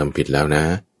ำชั่วทำผิดแล้วนะ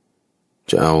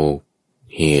จะเอา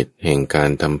เหตุแห่งการ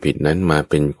ทำผิดนั้นมา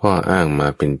เป็นข้ออ้างมา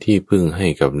เป็นที่พึ่งให้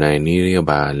กับนายนิรยา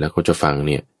บาลแล้วเขาจะฟังเ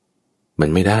นี่ยมัน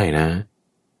ไม่ได้นะ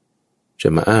จะ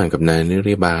มาอ้างกับนายนิร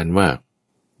ยาบาลว่า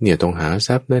เนี่ยต้องหาท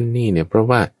รัพย์นั่นนี่เนี่ยเพราะ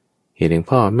ว่าเหตุแห่ง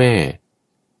พ่อแม่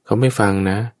เขาไม่ฟัง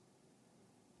นะ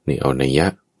นี่เอานัยยะ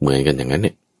เหมือนกันอย่างนั้นเ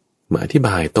นี่ยมาอธิบ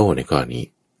ายโต้ในข้อนี้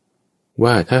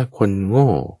ว่าถ้าคนโง่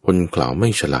คนเขลาไม่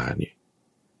ฉลาดเนี่ย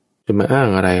จะมาอ้าง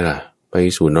อะไรล่ะไป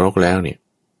สู่นรกแล้วเนี่ย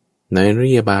นายนิร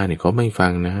ยาบาลเนี่ยเขาไม่ฟั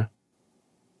งนะ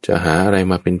จะหาอะไร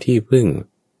มาเป็นที่พึ่ง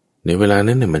ในเวลา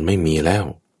นั้นเนี่ยมันไม่มีแล้ว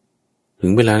ถึ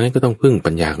งเวลานั้นก็ต้องพึ่ง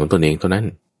ปัญญาของตนเองเท่านั้น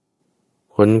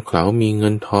คนเขลามีเงิ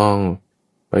นทอง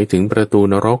ไปถึงประตู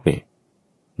นรกเนี่ย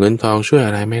เงินทองช่วยอ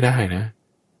ะไรไม่ได้นะ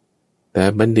แต่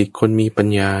บัณฑิตคนมีปัญ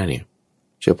ญาเนี่ย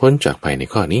จะพ้นจากภัยใน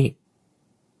ข้อนี้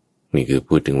นี่คือ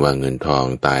พูดถึงว่าเงินทอง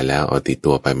ตายแล้วเอาติด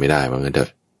ตัวไปไม่ได้ว่างั้นเถอ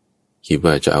ะคิด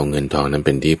ว่าจะเอาเงินทองนั้นเ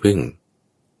ป็นที่พึ่ง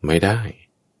ไม่ได้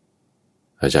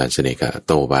อาจารย์เสน่ห์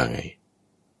โตบ้างไง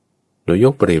โดยย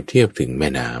กเปรียบเทียบถึงแม่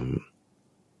น้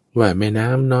ำว่าแม่น้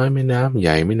ำน้อยแม่น้ำให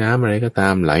ญ่แม่น้ำอะไรก็ตา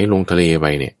มไหลลงทะเลไป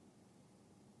เนี่ย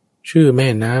ชื่อแม่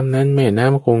น้ำนั้นแม่น้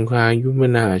ำคงคายุม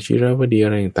นาชิรวดีอะ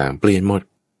ไรต่างๆเปลี่ยนหมด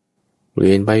เป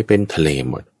ลี่ยนไปเป็นทะเล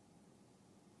หมด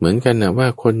เหมือนกันนะว่า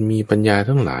คนมีปัญญา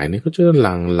ทั้งหลายเนี่ยก็จะห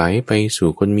ลั่งไหลไปสู่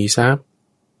คนมีทรัพย์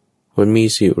คนมี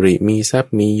สิริมีทรัพ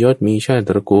ย์มียศมีชาติ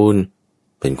ตระกูล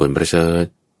เป็นคนประเสริฐ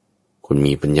คน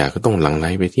มีปัญญาก็ต้องหลั่งไหล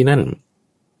ไปที่นั่น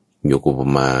ยกอุป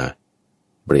มา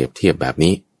เปรียบเทียบแบบ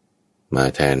นี้มา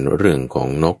แทนเรื่องของ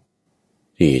นก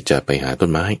ที่จะไปหาต้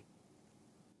นไม้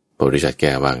บริษัทแ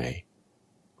ก้ว่าไง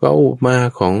ก็อุปมา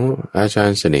ของอาจาร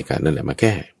ย์เสน่ห์นั่นแหละมาแ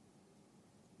ก้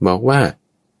บอกว่า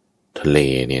ทะเล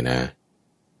เนี่ยนะ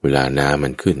เวลาน้ำมั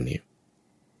นขึ้นเนี่ย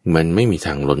มันไม่มีท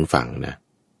างล้นฝั่งนะ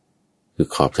คือ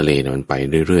ขอบทะเลเนี่ยมันไป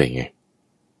เรื่อยๆไง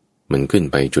มันขึ้น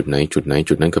ไปจุดไหนจุดไหน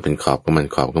จุดนั้นก็เป็นขอบของมัน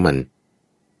ขอบของมัน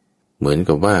เหมือน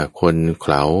กับว่าคนเข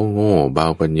ลาโง่เบา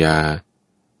ปัญญา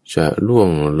จะล่วง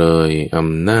เลยอ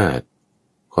ำนาจ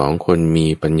ของคนมี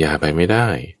ปัญญาไปไม่ได้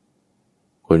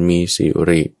คนมีสิ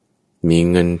ริมี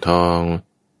เงินทอง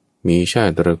มีชา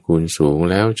ติตระกูลสูง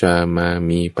แล้วจะมา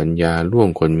มีปัญญาล่วง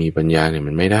คนมีปัญญาเนี่ย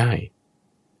มันไม่ได้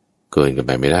เกินกันไ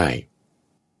ปไม่ได้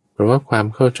เพราะว่าความ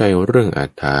เข้าใจเรื่องอั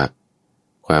ตถะ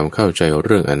ความเข้าใจเ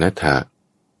รื่องอนัตถะ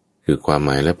คือความหม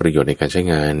ายและประโยชน์ในการใช้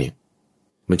งานเนี่ย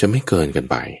มันจะไม่เกินกัน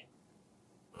ไป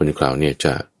คนเขลาเนี่ยจ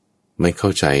ะไม่เข้า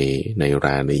ใจในร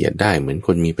ายละเอียดได้เหมือนค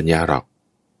นมีปัญญาหรอก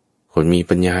คนมี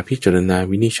ปัญญาพิจารณา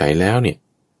วินิจฉัยแล้วเนี่ย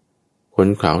คน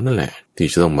เขลานั่นแหละที่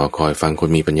จะต้องมาคอยฟังคน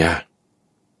มีปัญญา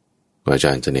อาจ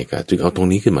ารย์เจเนกจึงเอาตรง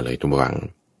นี้ขึ้นมาเลยทุกวัง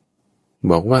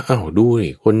บอกว่าอ้าวดูดิ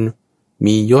คน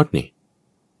มียศนี่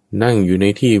นั่งอยู่ใน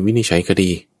ที่วินิจฉัยค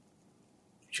ดี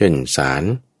เช่นศาล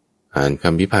อ่านค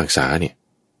ำพิพากษาเนี่ย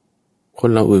คน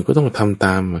เราอื่นก็ต้องทำต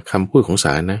ามคำพูดของศ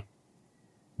าลนะ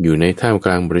อยู่ในท่ามก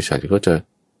ลางบริษัทก็จะ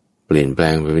เปลี่ยนแปล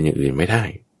งไปเป็นอย่างอื่นไม่ได้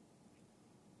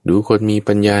ดูคนมี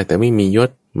ปัญญาแต่ไม่มียศ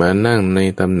มานั่งใน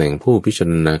ตำแหน่งผู้พิจาร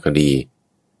ณาคดี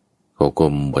เขากล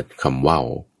มบทคำว่าว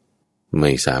ไม่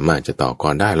สามารถจะต่อก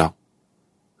รได้หรอก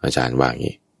อาจารย์ว่าอย่าง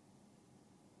นี้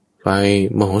ฝ่าย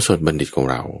มโหสถบัณฑิตของ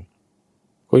เรา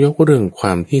ก็ยกเรื่องคว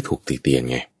ามที่ถูกติเตียน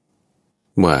ไง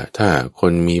ว่าถ้าค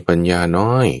นมีปัญญา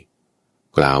น้อย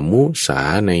กล่าวมุสา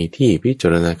ในที่พิจา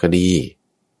รณาคดี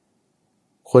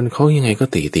คนเขายังไงก็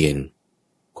ติเตียน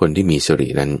คนที่มีสิริ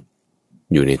นั้น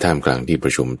อยู่ในท่ามกลางที่ปร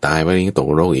ะชุมตายไปยังตก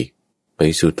โลกอีกไป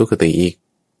สู่ทุกขติอีก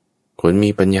คนมี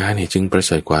ปัญญาเนี่ยจึงประเ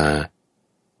สริฐกว่า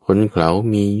คนเขลา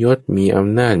มียศมีอ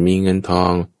ำนาจมีเงินทอ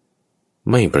ง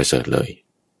ไม่ประเสริฐเลย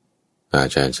อา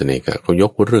จารย์เสน่ห์เขาย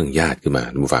กเรื่องญาติขึ้นมา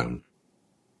ดูฟัง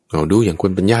เราดูอย่างค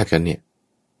นเป็นญาติกันเนี่ย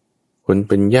คนเ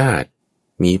ป็นญาติ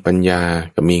มีปัญญา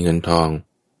กับมีเงินทอง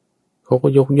เขาก็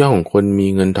ยกย่องคนมี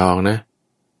เงินทองนะ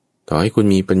ต่อให้คุณ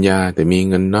มีปัญญาแต่มี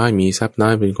เงินน้อยมีทรัพย์น้อ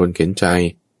ยเป็นคนเข็นใจ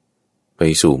ไป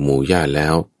สู่หมู่ญาติแล้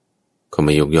วเขาไ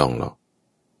ม่ยกย่องหรอก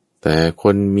แต่ค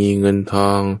นมีเงินท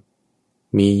อง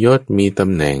มียศมีต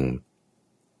ำแหน่ง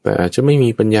แต่อาจจะไม่มี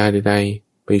ปัญญาใด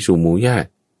ๆไปสู่หมู่ญาติ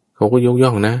เขาก็ยกย่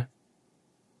องนะ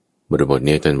บริบท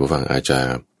นี้ท่านผู้ฟังอาจจะ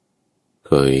เ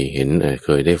คยเห็นเค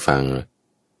ยได้ฟัง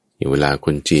อย่างเวลาค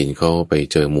นจีนเขาไป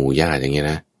เจอหมู่ญาติอย่างเงี้ย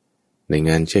นะในง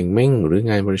านเชงเม้งหรือ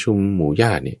งานประชุมหมู่ญ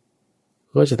าติเนี่ย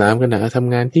ก็จะถามกันนะท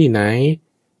ำงานที่ไหน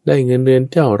ได้เงินเดือน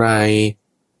เท่าไร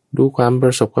ดูความปร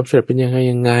ะสบความสำเร็จเป็นยังไงอ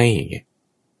ย่างเงี้ย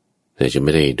แต่จะไ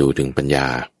ม่ได้ดูถึงปัญญา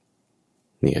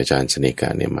นี่อาจารย์เสน่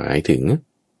ห์เนี่ยหมายถึง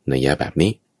นัยยะแบบ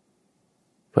นี้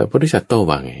พระพุทธเจ้าโต้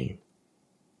ว่าไง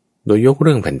โดยยกเ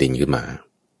รื่องแผ่นดินขึ้นมา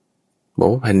บอก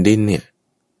ว่าแผ่นดินเนี่ย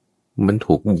มัน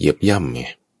ถูกเหยียบย่ำไง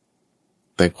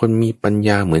แต่คนมีปัญญ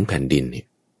าเหมือนแผ่นดินเนี่ย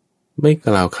ไม่ก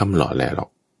ล่าวคำหล่อแหละหรอก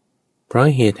เพราะ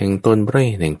เหตุแห่งตนเพราะเ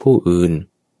หตุแห่งผู้อื่น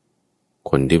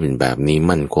คนที่เป็นแบบนี้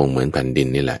มั่นคงเหมือนแผ่นดิน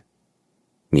นี่แหละ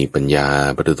มีปัญญา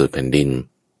ประดุจแผ่นดิน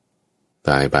ต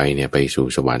ายไปเนี่ยไปสู่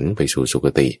สวรรค์ไปสู่สุค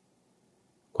ติ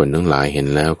คนทั้งหลายเห็น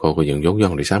แล้วเขาก็ยังยกย่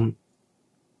องด้วยซ้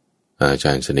ำอาจ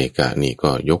ารย์เสน่กะนี่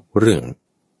ก็ยกเรื่อง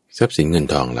ทรัพย์สินเงิน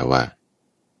ทองแล้วว่า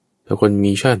ถ้าคน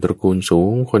มีชาติตระกูลสู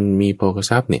งคนมีโภค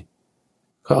ทรัพย์เนี่ย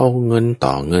เขาเอาเงิน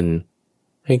ต่อเงิน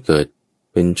ให้เกิด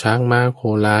เป็นช้างม้าโค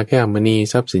ลาแก้วมณี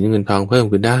ทรัพย์สินเงินทองเพิ่ม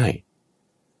ขึ้นได้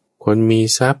คนมี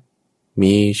ทรัพย์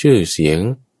มีชื่อเสียง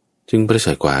จึงประเส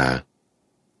ริฐกว่า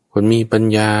คนมีปัญ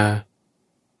ญา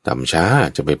ต่ำช้า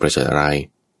จะไปประเสริฐอะไร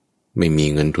ไม่มี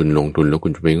เงินทุนลงทุนแล้วคุ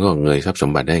ณจะไปงอกเงยทรัพย์สม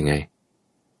บัติได้ไง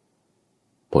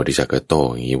โพธิสัตว์ก็โต้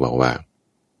อย่างนี้บอกว่า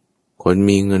คน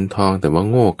มีเงินทองแต่ว่า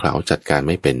โง่เขลาจัดการ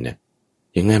ไม่เป็นเนี่ย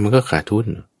ยังไงมันก็ขาดทุน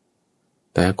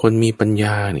แต่คนมีปัญญ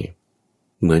าเนี่ย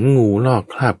เหมือนงูลอก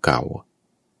คราบเก่า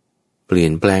เปลี่ย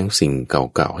นแปลงสิ่งเ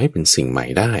ก่าๆให้เป็นสิ่งใหม่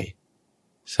ได้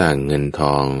สร้างเงินท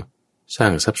องสร้า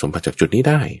งทรัพย์สมบัติจากจุดนี้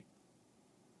ได้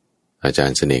อาจาร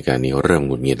ย์เสน่ห์การนี้เริ่มห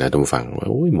งุดหงิดแล้วท่านผู้ฟังว่า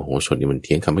โอ้ยโมโหสดนี่มันเ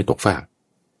ถียงคำไม่ตกฟาก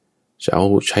จะเอา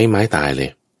ใช้ไม้ตายเลย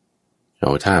เอ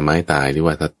าท่าไม้ตายที่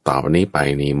ว่าถ้าต่อไปนี้ไป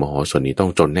นี่โมโหสดนี่ต้อ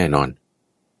งจนแน่นอน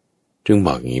จึงบ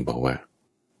อกอย่างนี้บอกว่า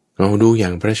เราดูอย่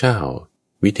างพระเจ้า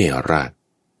วิเทหราช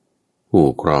ผู้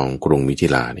ครองกรุงมิถิ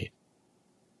ลาเนี่ย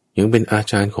ยังเป็นอา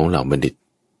จารย์ของเหล่าบัณฑิต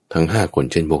ทั้ง5 คน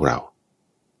เช่นพวกเรา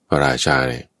พระราชา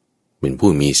เนี่ยเป็นผู้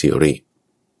มีสิริ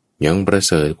ยังประเ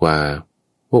สริฐกว่า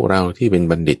พวกเราที่เป็น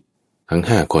บัณฑิตทั้ง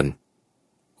5 คน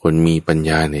คนมีปัญญ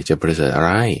าเนี่ยจะประเสริฐอะไ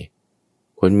ร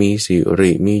คนมีสิ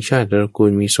ริมีชาติตระกู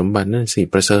ลมีสมบัตินั่นสิ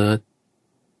ประเสริฐ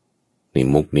นี่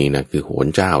มุกนี้นะคือโหน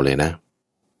เจ้าเลยนะ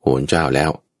โหนเจ้าแล้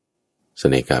วเส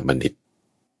น่กาบัณฑิต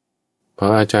พอ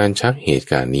อาจารย์ชักเหตุ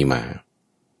การณ์นี้มา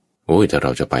โอ้ยแต่เร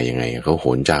าจะไปยังไงเขาโห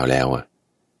นเจ้าแล้วอ่ะ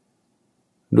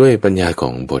ด้วยปัญญาขอ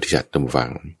งโพธิสัตว์ตำฟั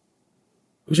ง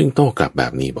จึงโต้กลับแบ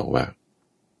บนี้บอกว่า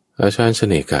อาจารย์เส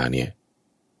น่กาเนี่ย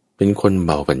เป็นคนเ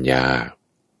บาปัญญา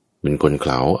เป็นคนเข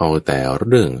ลาเอาแต่เ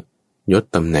รื่องยศ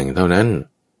ตำแหน่งเท่านั้น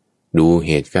ดูเ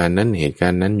หตุการณ์นั้นเหตุกา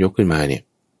รณ์นั้นยกขึ้นมาเนี่ย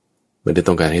ไม่ได้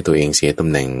ต้องการให้ตัวเองเสียตำ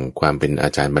แหน่งความเป็นอา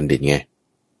จารย์บัณฑิตไง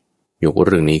ยกเ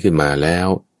รื่องนี้ขึ้นมาแล้ว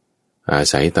อา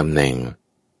ศัยตำแหน่ง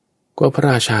ก็พระ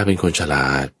ราชาเป็นคนฉลา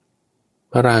ด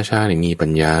พระราชาเนี่ยมีปั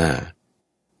ญญา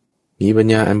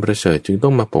อันประเสริฐจึงต้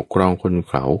องมาปกครองคนเ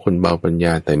ขลาคนเบาปัญญ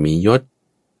าแต่มียศ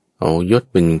เอายศ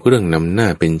เป็นเรื่องนำหน้า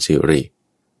เป็นสิริ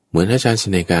เหมือนอาจารย์เส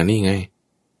น่กานี่ไง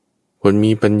คน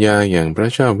มีปัญญาอย่างพระ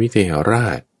เจ้าวิเทหรา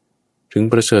ชถึง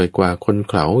ประเสริฐกว่าคน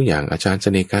เขลาอย่างอาจารย์เส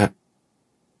น่กา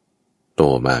โต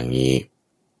มาอย่างนี้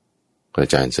อา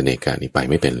จารย์เสน่กานี่ไป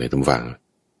ไม่เป็นเลยทุกฝัง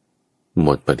หม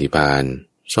ดปฏิภาณ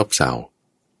ซบเซา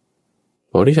โ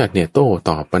พธิสัตว์เนี่ยโต้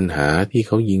ตอบปัญหาที่เ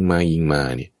ขายิงมา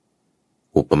เนี่ย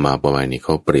อุปมาประมาณนี้เข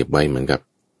าเปรียบไว้เหมือนกับ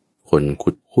คนขุ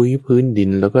ดคุ้ยพื้นดิน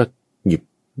แล้วก็หยิบ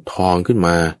ทองขึ้นม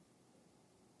า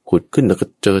ขุดขึ้นแล้วก็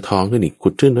เจอทองขึ้นอีกขุ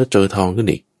ดขึ้นแล้วเจอทองขึ้น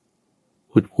อีก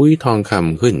ขุดคุ้ยทองค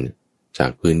ำขึ้นจา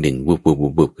กพื้นดินบุ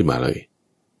บขึ้นมาเลย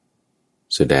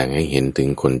แสดงให้เห็นถึง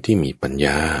คนที่มีปัญญ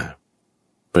า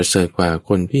ประเสริฐกว่า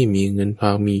คนที่มีเงินท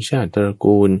องมีชาติตระ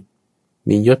กูล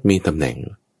มียศมีตำแหน่ง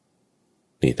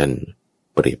นี่ท่าน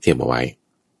เปรียบเทียบเอาไว้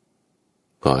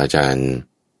พออาจารย์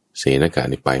เสนกา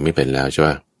นี่ไปไม่เป็นแล้วใช่ไหม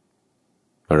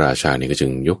พระราชานี่ก็จึ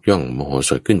งยกย่องมโห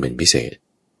สถขึ้นเป็นพิเศษ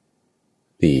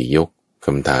ที่ยกค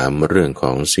ำถามเรื่องข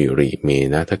องสิริเม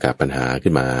นะทกปัญหา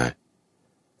ขึ้นมา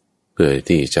เพื่อ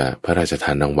ที่จะพระราชท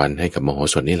านรางวัลให้กับมโห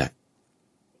สถนี่แหละ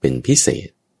เป็นพิเศษ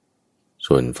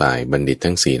ส่วนฝ่ายบัณฑิต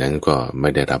ทั้ง4นั้นก็ไม่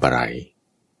ได้รับอะไร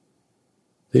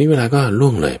ทีนี้เวลาก็ล่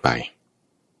วงเลยไป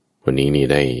วันนี้นี่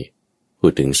ได้พู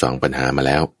ดถึง2ปัญหามาแ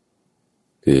ล้ว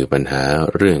คือปัญหา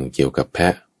เรื่องเกี่ยวกับแพ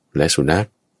ะและสุนัข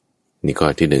นี่ข้อ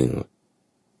ที่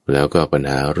1แล้วก็ปัญ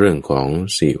หาเรื่องของ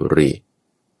สิริ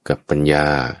กับปัญญา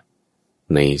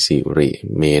ในสิริ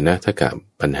เมนะทก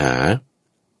ปัญหา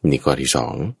นี่ข้อที่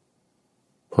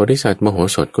2โพธิสัตว์มโห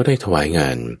สถก็ได้ถวายงา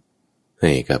นใ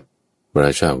ห้กับพร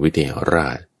ะเจ้าวิเทหรา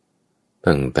ช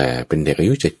ตั้งแต่เป็นเด็กอา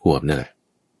ยุ7 ขวบนั่นแหละ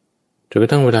จนกระ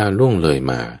ทั่งเวลาล่วงเลย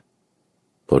มา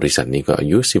โพธิสัตว์นี้ก็อา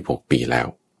ยุ16 ปีแล้ว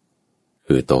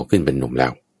คือโตขึ้นเป็นหนุ่มแล้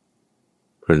ว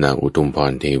พระนางอุทุมพ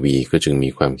รเทวีก็จึงมี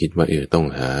ความคิดว่าต้อง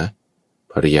หา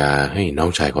ภรรยาให้น้อง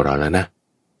ชายของเราแล้วนะ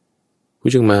ก็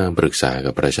จึงมาปรึกษากั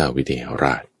บพระเจ้าวิเทหร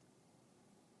าช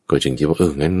ก็จึงคิดว่า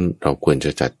งั้นเราควรจ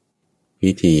ะจัด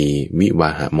พิธีวิวา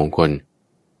หมงคล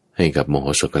ให้กับมโห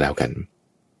สถก็แล้วกัน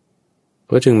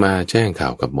ก็จึงมาแจ้งข่า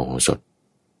วกับมโหส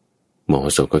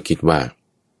ถก็คิดว่า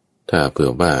ถ้าเผื่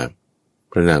อว่า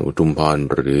พระนางอุทุมพร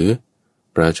หรือ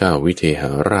พระเจ้าวิเทห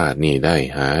ราชนี่ได้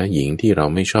หาหญิงที่เรา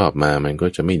ไม่ชอบมามันก็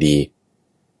จะไม่ดี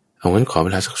เอางั้นขอเว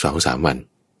ลาสัก 2-3 วัน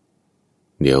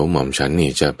เดี๋ยวหม่อมฉัน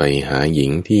นี่จะไปหาหญิ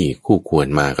งที่คู่ควร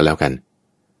มาก็แล้วกัน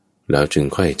แล้วจึง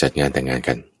ค่อยจัดงานแต่งงาน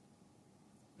กัน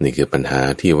นี่คือปัญหา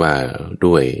ที่ว่า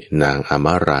ด้วยนางอม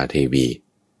ราเทวี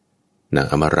นาง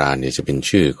อมราเนี่ยจะเป็น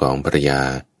ชื่อของภรรยา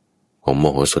ของโม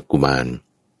โหสถกุมาร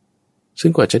ซึ่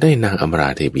งกว่าจะได้นางอมรา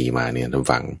เทวีมาเนี่ยท่าน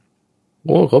ฟัง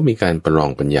เขามีการประลอ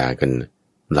งปัญญากัน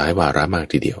หลายวาระมาก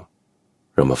ทีเดียว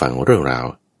เรามาฟังเรื่องราว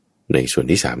ในส่วน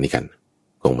ที่3นี้กัน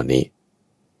ของวันนี้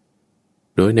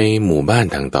โดยในหมู่บ้าน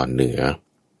ทางตอนเหนือ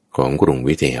ของกรุง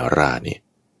วิเทหราชเนี่ย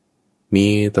มี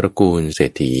ตระกูลเศร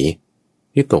ษฐี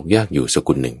ที่ตกยากอยู่ส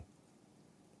กุลหนึ่ง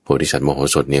โพธิสัตว์โมโห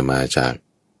สถเนี่ยมาจาก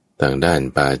ทางด้าน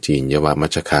ปาจีนยวมั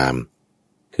ชคาม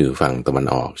คือฝั่งตะวัน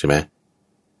ออกใช่ไหม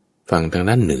ฝั่งทาง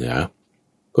ด้านเหนือ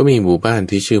ก็มีหมู่บ้าน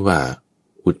ที่ชื่อว่า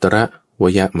อุตรว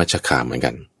ยมัชคามเหมือน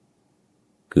กัน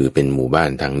คือเป็นหมู่บ้าน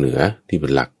ทางเหนือที่เป็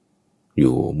นหลักอ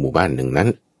ยู่หมู่บ้านหนึ่งนั้น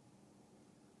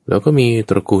แล้วก็มี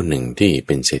ตระกูลหนึ่งที่เ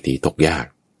ป็นเศรษฐีตกยาก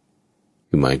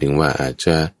คือหมายถึงว่าอาจจ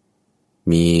ะ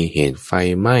มีเหตุไฟ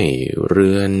ไหม้เ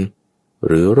รือนห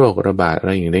รือโรคระบาดอะไ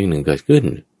รอย่างใดหนึ่งเกิดขึ้น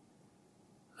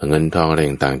เงินทองอะไร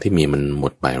ต่างๆที่มีมันหม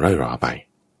ดไปร่อยหรอไป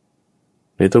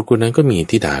ในตระกูลนั้นก็มี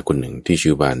ธิดาคนหนึ่งที่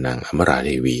ชื่อว่านางอมราเท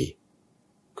วี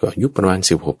ก็อายุประมาณ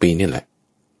16 ปีนี่แหละ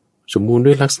สมบูรณ์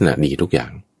ด้วยลักษณะดีทุกอย่า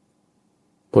ง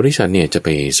โพธิสัตว์เนี่ยจะไป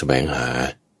แสวงหา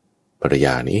ภรรย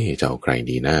านี่จะเอาใคร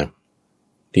ดีนะ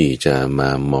ที่จะมา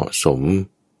เหมาะสม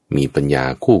มีปัญญา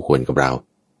คู่ควรกับเรา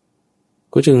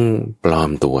ก็จึงปลอ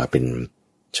มตัวเป็น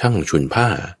ช่างชุนผ้า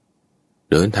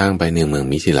เดินทางไปในเมือง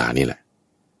มิถิลานี่แหละ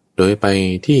โดยไป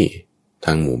ที่ท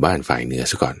างหมู่บ้านฝ่ายเหนือ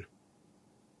ซะก่อน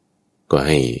ก็ใ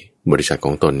ห้บริษัทข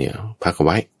องตนเนี่ยพักเอาไ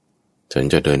ว้ฉัน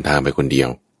จะเดินทางไปคนเดียว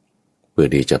เพื่อ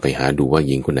ที่จะไปหาดูว่าห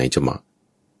ญิงคนไหนจะเหมาะ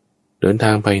เดินท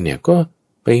างไปเนี่ยก็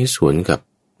ไปสวนกับ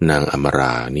นางอมร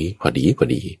านี้พอ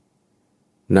ดี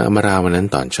นางอมราวันนั้น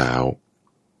ตอนเช้า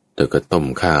เธอก็ต้ม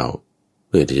ข้าวเ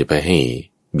พื่อที่จะไปให้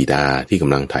บิดาที่ก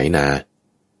ำลังไถนา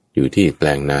อยู่ที่แปล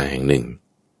งนาแห่งหนึ่ง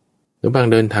ระหว่าง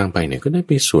เดินทางไปเนี่ยก็ได้ไ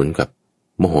ปสวนกับ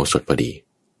โมโหสถพอดี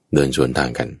เดินสวนทาง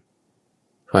กัน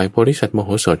ฝ่ายโพธิสัตว์โมโห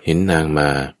สถเห็นนางมา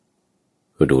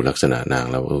ก็ดูลักษณะนาง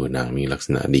แล้วนางมีลักษ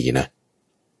ณะดีนะ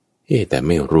แต่ไ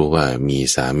ม่รู้ว่ามี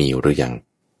สามีหรือยัง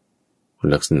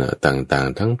ลักษณะต่าง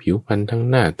ๆทั้งผิวพรรณทั้ง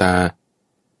หน้าตา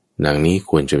นางนี้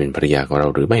ควรจะเป็นภรรยาของเรา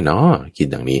หรือไม่เนาะคิด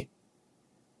ดังนี้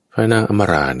ฝ่ายนางอม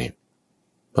ราเนี่ย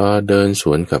พอเดินส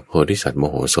วนกับโพธิสัตว์โม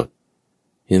โหสถ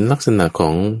เห็นลักษณะขอ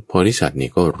งโพธิสัตว์นี่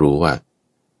ก็รู้ว่า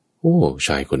ช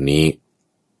ายคนนี้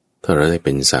ถ้าเราได้เ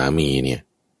ป็นสามีเนี่ย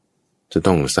จะ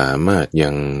ต้องสามารถยั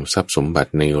งทรัพย์สมบั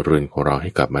ติในเรือนของเราให้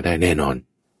กลับมาได้แน่นอน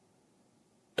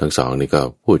ทั้งสองนี่ก็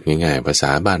พูดง่ายๆภาษา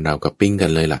บ้านเราก็ปิ๊งกั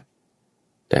นเลยล่ะ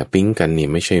แต่ปิ๊งกันนี่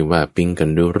ไม่ใช่ว่าปิ๊งกัน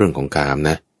ด้วยเรื่องของกาม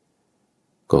นะ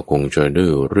ก็คงจะด้ว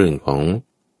ยเรื่องของ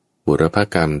บุรพ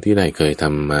กรรมที่ได้เคยท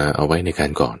ำมาเอาไว้ในกา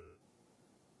รก่อน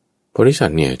โพธิสัต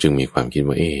ว์เนี่ยจึงมีความคิด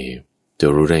ว่าจะ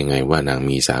รู้ได้ไงว่านาง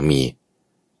มีสามี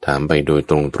ถามไปโดย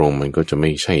ตรงๆมันก็จะไ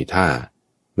ม่ใช่ท่า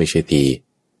ไม่ใช่ที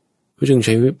ก็จึงใ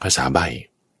ช้ภาษาใบ้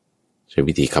ใช้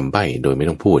วิธีคำใบ้โดยไม่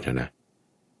ต้องพูดนะ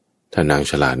ถ้านาง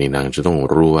ฉลาดนี่นางจะต้อง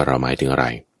รู้ว่าเราหมายถึงอะไร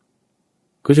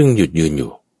ก็จึงหยุดยืนอ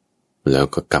ยู่แล้ว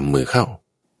ก็กำมือเข้า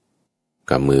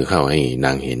ให้น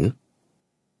างเห็น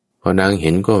พอนางเห็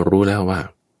นก็รู้แล้วว่า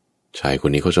ชายคน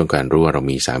นี้เขาต้องการรู้ว่าเรา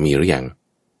มีสามีหรือยัง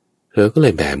เธอก็เล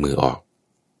ยแบมือออก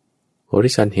โพ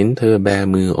ธิสัตว์เห็นเธอแบ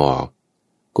มือออก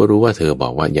ก็รู้ว่าเธอบอ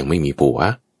กว่ายังไม่มีผัว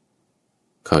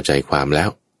เข้าใจความแล้ว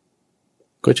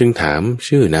ก็จึงถาม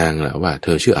ชื่อนางแหละว่าเธ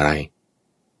อชื่ออะไร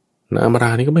นางอมร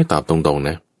านี่ก็ไม่ตอบตรงๆ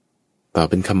นะตอบ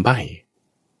เป็นคำใ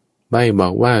บ้บอ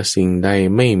กว่าสิ่งใด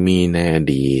ไม่มีในอ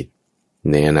ดีต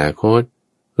ในอนาคต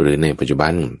หรือในปัจจุบั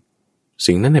น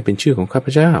สิ่งนั้นเป็นชื่อของข้าพ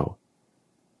เจ้า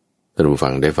ท่านผู้ฟั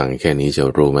งได้ฟังแค่นี้จะ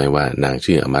รู้ไหมว่านาง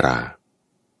ชื่ออมรา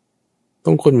ต้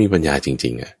องคนมีปัญญาจริ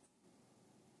ง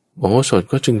ๆโมโหสถ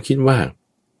ก็จึงคิดว่า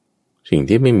สิ่ง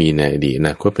ที่ไม่มีในอดีตอน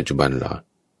าคตปัจจุบันเหรอ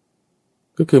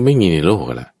ก็คือไม่มีในโลก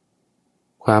ละ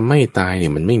ความไม่ตายเนี่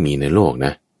ยมันไม่มีในโลกน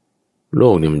ะโล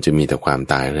กเนี่ยมันจะมีแต่ความ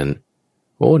ตายนั้น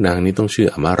นางนี้ต้องชื่อ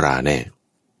อมราแน่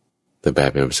แต่แปล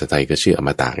เป็นภาษาไทยก็ชื่ออม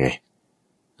ตะไง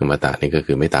อมตะนี่ก็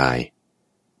คือไม่ตาย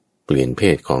เปลี่ยนเพ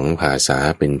ศของภาษา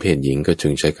เป็นเพศหญิงก็จึ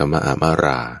งใช้คำว่าอมร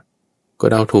าก็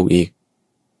เดาถูกอีก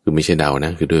คือไม่ใช่เดาน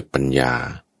ะคือด้วยปัญญา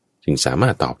จึงสามา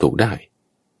รถตอบถูกได้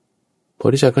โพ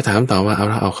ธิสัตว์ก็ถามต่อว่าเ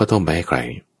อาข้าวต้มไปให้ใคร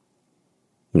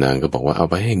นางก็บอกว่าเอา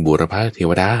ไปให้บูรพเท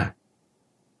วดา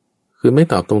คือไม่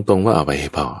ตอบตรงๆว่าเอาไปให้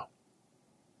พ่อ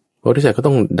โพธิสัตว์ก็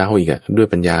ต้องเดาอีกด้วย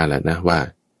ปัญญาแหละนะว่า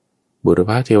บุร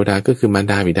พเทวดาก็คือมาร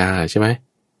ดาบิดาใช่ไหม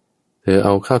เธอเอ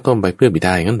าข้าวต้มไปเพื่อบิด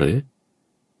าอย่างนั้นหรือ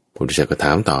โพธิสัตว์ก็ถ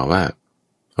ามต่อว่า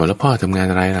แล้วพ่อทำงาน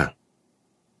อะไรล่ะ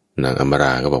นางอมร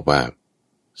าก็บอกว่า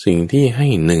สิ่งที่ให้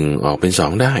1ออกเป็น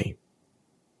2ได้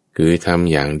คือท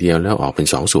ำอย่างเดียวแล้วออกเป็น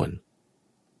2 ส่วน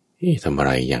ทำอะไ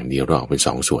รอย่างเดียวเราออกเป็น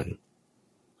2 ส่วน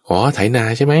ไถนา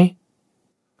ใช่ไหม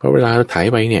เพราะเวลาเราไถ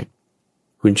ไปเนี่ย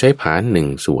คุณใช้ผาน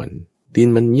1 ส่วนดิน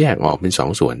มันแยกออกเป็น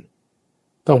2 ส่วน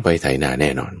ต้องไปไถนาแน่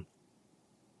นอน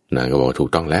นางก็บอกถูก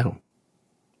ต้องแล้ว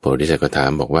โพธิสัตว์ก็ถา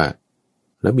มบอกว่า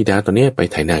แล้วบิดาตัวนี้ไป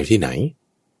ไถนาอยู่ที่ไหน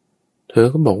เธอ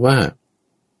ก็บอกว่า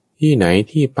ที่ไหน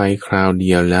ที่ไปคราวเ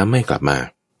ดียวแล้วไม่กลับมา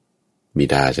บิ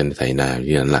ดาฉันไถนาอยู่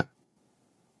ที่นั่นละ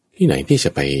ที่ไหนที่จะ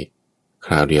ไปค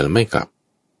ราวเดียวแล้วไม่กลับ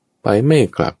ไปไม่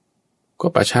กลับก็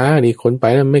ป่าช้าดีคนไป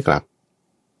แล้วไม่กลับ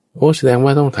แสดงว่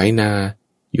าต้องไถนา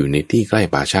อยู่ในที่ใกล้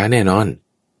ป่าช้าแน่นอน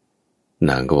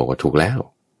นางก็บอกว่าถูกแล้ว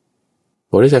โ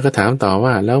พธิสัตว์ก็ถามต่อ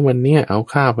ว่าแล้ววันนี้เอา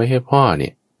ข้าวไปให้พ่อเนี่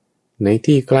ยใน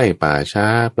ที่ใกล้ป่าช้า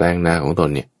แปลงนาของตน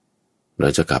เนี่ยเรา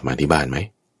จะกลับมาที่บ้านไหม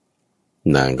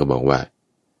นางก็บอกว่า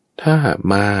ถ้า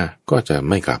มาก็จะ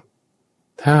ไม่กลับ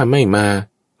ถ้าไม่มา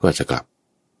ก็จะกลับ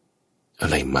อะ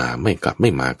ไรมาไม่กลับไ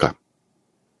ม่มากลับ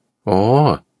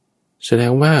แสด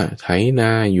งว่าไถนา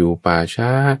อยู่ป่าช้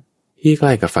าที่ใก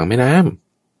ล้กับฝั่งแม่น้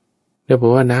ำแล้วเพรา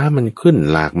ะว่าน้ำมันขึ้น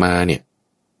หลากมาเนี่ย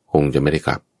คงจะไม่ได้ก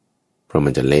ลับเพราะมั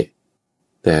นจะเละ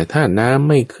แต่ถ้าน้ำ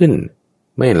ไม่ขึ้น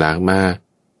ไม่หลากมา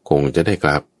คงจะได้ก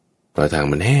ลับเพราะทาง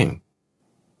มันแห้ง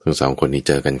ทั้ง2 คนนี้เ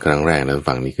จอกันครั้งแรกแล้ว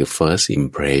ฝั่งนี้คือ first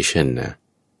impression นะ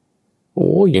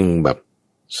ยังแบบ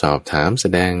สอบถามแส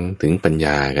ดงถึงปัญญ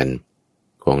ากัน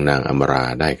ของนางอมรา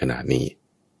ได้ขนาดนี้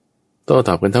โต้ต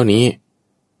อบกันเท่านี้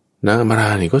นางอมรา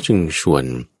นี่ก็จึงชวน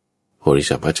โพธิ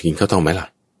สัตว์ว่าจะกินข้าวต้มไหมล่ะ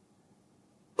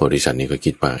โพธิสัตว์นี่ก็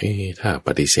คิดว่าถ้าป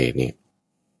ฏิเสธนี่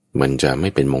มันจะไม่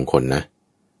เป็นมงคลนะ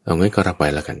เอางั้นก็รับไว้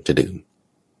แล้วกันจะดื่ม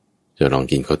จะลอง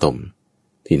กินข้าวต้ม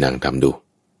ที่นางทำดู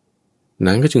น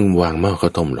างก็จึงวางหม้อข้า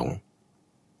วต้มลง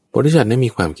โพธิสัตว์ได้มี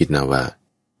ความคิดนะว่า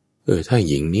ถ้า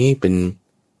หญิงนี้เป็น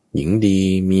หญิงดี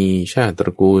มีชาติตร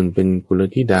ะกูลเป็นกุล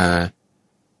ธิดา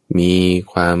มี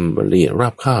ความละเอียดรอ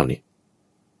บคอบเนี่ย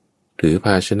ถือภ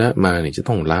าชนะมาเนี่ยจะ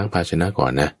ต้องล้างภาชนะก่อ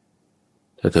นนะ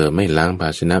ถ้าเธอไม่ล้างภา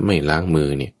ชนะไม่ล้างมือ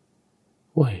เนี่ย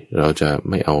เราจะ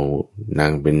ไม่เอานา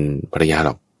งเป็นภรรยาหร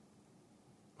อก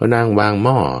เพราะนางวางห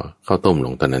ม้อข้าวต้มล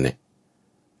งตอนนั้นเนี่ย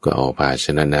ก็เอาภาช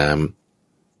นะน้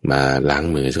ำมาล้าง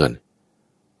มือก่อน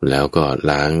แล้วก็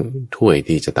ล้างถ้วย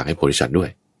ที่จะตักให้โพธิสัตว์ด้วย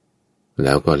แ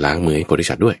ล้วก็ล้างมือให้โพธิ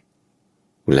สัตว์ด้วย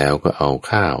แล้วก็เอา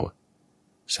ข้าว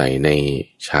ใส่ใน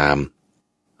ชาม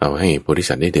เอาให้โพธิ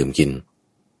สัตว์ได้ดื่มกิน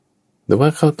แต่ว่า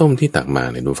ข้าวต้มที่ตักมา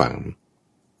เนี่ยดูฟัง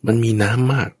มันมีน้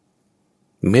ำมาก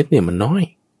เม็ดเนี่ยมันน้อย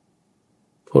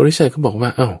โพธิสัตว์ก็บอกว่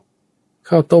า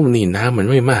ข้าวต้มนี่น้ำมัน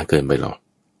ไม่มากเกินไปหรอก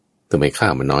ทำไมข้า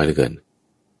วมันน้อยเหลือเกิน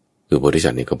คือโพธิสั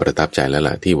ตว์นี่ก็ประทับใจแล้ว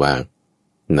ล่ะที่ว่า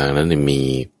นางนั้นมี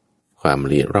ความละ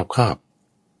เอียดรอบคอบ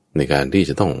ในการที่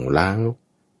จะต้องล้าง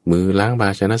มือล้างภา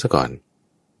ชนะซะก่อน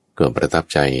ก็ประทับ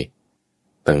ใจ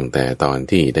ตั้งแต่ตอน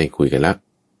ที่ได้คุยกันแล้ว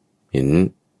เห็น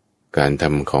การท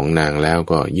ำของนางแล้ว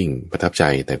ก็ยิ่งประทับใจ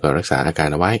แต่ก็รักษาอาการ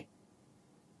เอาไว้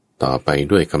ต่อไป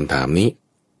ด้วยคำถามนี้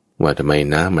ว่าทำไม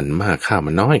น้ำมันมากข้าว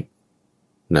มันน้อย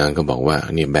นางก็บอกว่า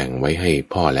นี่แบ่งไว้ให้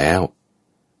พ่อแล้ว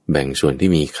แบ่งส่วนที่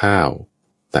มีข้าว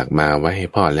ตักมาไว้ให้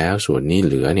พ่อแล้วส่วนนี้เ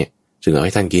หลือเนี่ยจึงเอาใ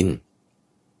ห้ท่านกิน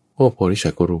โพธิสั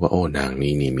ตว์ก็รู้ว่านาง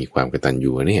นี้นี่มีความกตัญ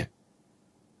ญูเนี่ย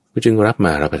ก็จึงรับม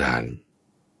ารับประทาน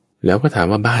แล้วก็ถาม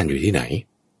ว่าบ้านอยู่ที่ไหน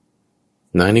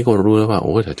นางนี้ก็รู้แล้วว่า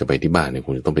ถ้าจะไปที่บ้านเนี่ยค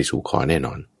งจะต้องไปสู่ขอแน่น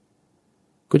อน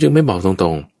ก็จึงไม่บอกตร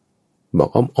งๆบอก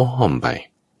อ้อมๆไป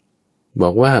บอ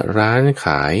กว่าร้านข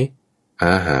ายอ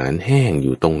าหารแห้งอ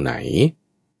ยู่ตรงไหน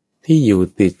ที่อยู่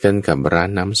ติดกันกับร้าน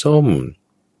น้ำส้ม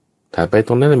ถัดไปต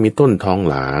รงนั้นมีต้นทอง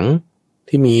หลาง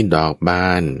ที่มีดอกบา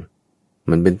น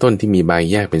มันเป็นต้นที่มีใบ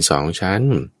แยกเป็น2 ชั้น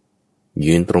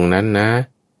ยืนตรงนั้นนะ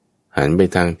หันไป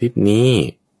ทางทิศนี้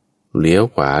เลี้ยว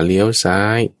ขวาเลี้ยวซ้า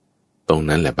ยตรง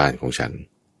นั้นแหละบ้านของฉัน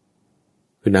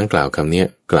คือนางกล่าวคำนี้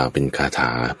กล่าวเป็นคาถา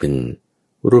เป็น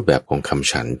รูปแบบของค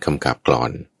ำฉันคำกาบกลอ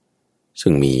นซึ่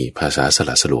งมีภาษาสล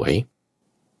ะสลวย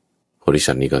โพธิ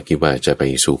สัตว์นี่ก็คิดว่าจะไป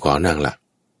สู่ขอนางละ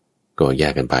ก็แย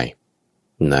กกันไป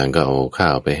นางก็เอาข้า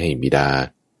วไปให้บิดา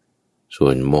ส่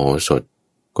วนโมสถ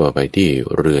ก็ไปที่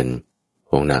เรือน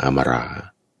ของนางอมรา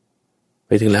ไป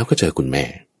ถึงแล้วก็เจอคุณแม่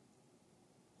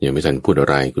ยังไม่ทันพูดอะ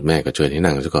ไรคุณแม่ก็เชิญให้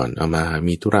นั่งซะก่อนเอามา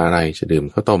มีธุระอะไรจะดื่ม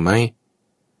ข้าวต้มไหม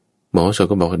หมอสด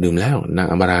ก็บอกว่าดื่มแล้วนาง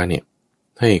อมราเนี่ย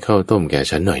ให้ข้าวต้มแก่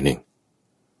ฉันหน่อยหนึ่ง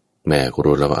แม่ก็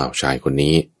รู้แล้วว่าชายคน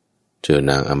นี้เจอ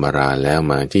นางอมราแล้ว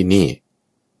มาที่นี่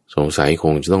สงสัยค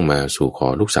งจะต้องมาสู่ขอ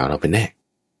ลูกสาวเราเป็นแน่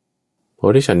โพ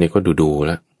ธิสัตว์เนี่ยก็ดูแ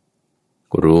ล้ว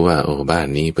ก็รู้ว่าบ้าน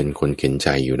นี้เป็นคนเข็นใจ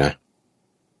อยู่นะ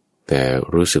แต่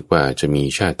รู้สึกว่าจะมี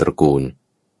ชาติตระกูล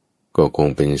ก็คง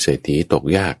เป็นเศรษฐีตก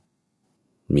ยาก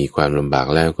มีความลำบาก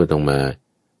แล้วก็ต้องมา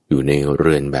อยู่ในเ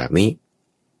รือนแบบนี้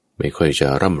ไม่ค่อยจะ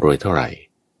ร่ำรวยเท่าไหร่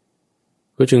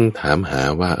ก็ ก็จึงถามหา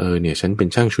ว่าเนี่ยฉันเป็น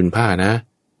ช่างชุนผ้านะ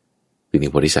คือใน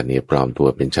บริษัทเนี่ยปลอมตัว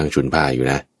เป็นช่างชุนผ้าอยู่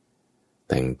นะ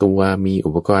แต่งตัวมี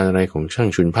อุปกรณ์อะไรของช่าง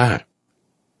ชุนผ้า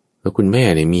แล้วคุณแม่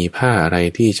เนี่ยมีผ้าอะไร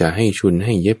ที่จะให้ชุนใ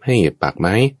ห้เย็บให้ปักไหม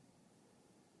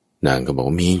นางก็บอก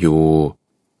ว่ามีอยู่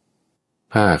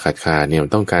ผ้าขาดเนี่ย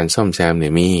ต้องการซ่อมแซมเนี่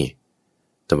ยมี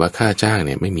แต่ว่าค่าจ้างเ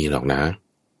นี่ยไม่มีหรอกนะ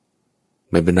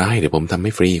ไม่เป็นไรเดี๋ยวผมทำใ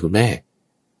ห้ฟรีคุณแม่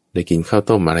ได้กินข้าว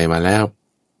ต้มอะไรมาแล้ว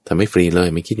ทำให้ฟรีเลย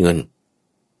ไม่คิดเงิน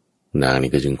นาง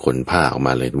นี่ก็จึงขนผ้าออกม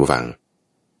าเลยทุกฝั่ง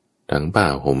ทั้งผ้า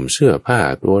ห่มเสื้อผ้า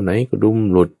ตัวไหนก็ดุม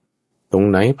หลุดตรง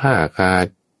ไหนผ้าขาด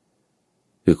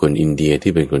คือคนอินเดีย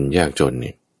ที่เป็นคนยากจนเ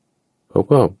นี่ยเขา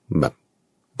ก็แบบ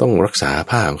ต้องรักษา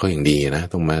ผ้าของเขาอย่างดีนะ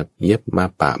ต้องมาเย็บมา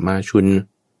ปะมาชุน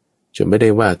จะไม่ได้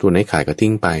ว่าตัวไหนขาดก็ทิ้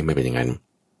งไปไม่เป็นอย่างนั้น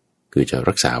คือจะ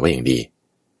รักษาไว้อย่างดี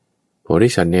โพธิ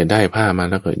สัตว์เนี่ยได้ผ้ามา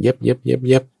แล้วก็เย็บ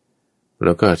แ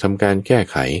ล้วก็ทำการแก้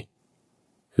ไข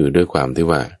คือด้วยความที่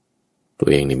ว่าตัว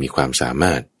เองเนี่ยมีความสาม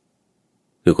ารถ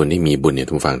คือคนที่มีบุญเนี่ย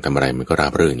ทุกฝั่งทำอะไรมันก็รา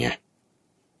บรื่นไง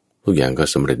ทุกอย่างก็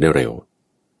สำเร็จได้เร็ว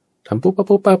ทำปุ๊บ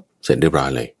ปั๊บเสร็จเรียบร้อย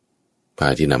เลยผ้า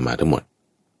ที่นำมาทั้งหมด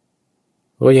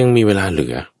ก็ยังมีเวลาเหลื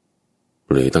อ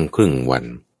ตั้งครึ่งวัน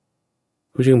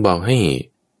ผู้จึงบอกให้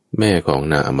แม่ของ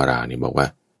นางอมราเนี่ยบอกว่า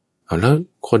เอาแล้ว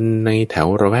คนในแถว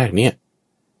ระแวกเนี่ย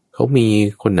เขามี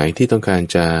คนไหนที่ต้องการ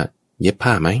จะเย็บ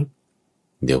ผ้าไหม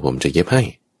เดี๋ยวผมจะเย็บให้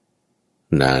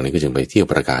นางนี่ก็จึงไปเที่ยว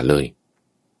ประกาศเลย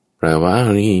แปลว่า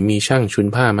นี่มีช่างชุน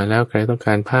ผ้ามาแล้วใครต้องก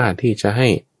ารผ้าที่จะให้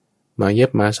มาเย็บ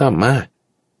มาซ่อมมา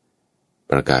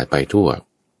ประกาศไปทั่ว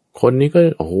คนนี้ก็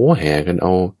แห่กันเอ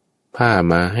าผ้า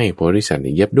มาให้โพธิสัตว์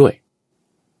เย็บด้วย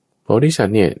โพธิสัต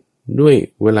ว์เนี่ยด้วย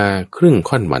เวลาครึ่ง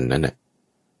ค่อนวันนั้นน่ะ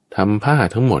ทำผ้า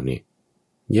ทั้งหมดนี่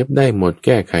เย็บได้หมดแ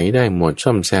ก้ไขได้หมดซ่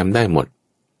อมแซมได้หมด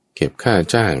เก็บค่า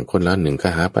จ้างคนละ1 ก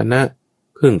หาปณะ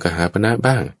ครึ่งกหาปณะ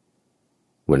บ้าง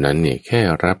วันนั้นเนี่ยแค่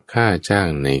รับค่าจ้าง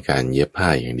ในการเย็บผ้า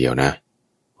อย่างเดียวนะ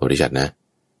โพธิสัตว์นะ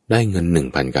ได้เงิน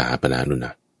 1,000 กหาปณะนู่นน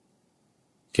ะ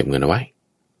เก็บเงินเอาไว้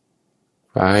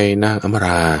ฝ่ายนางอมร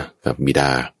ากับบิด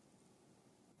า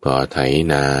พอไถ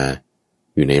นา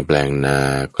อยู่ในแปลงนา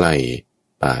ใกล้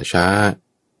ป่าช้า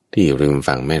ที่ริม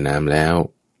ฝั่งแม่น้ำแล้ว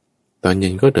ตอนเย็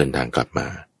นก็เดินทางกลับมา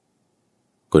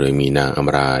ก็เลยมีนางอม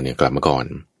ราเนี่ยกลับมาก่อน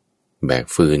แบก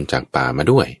ฟืนจากป่ามา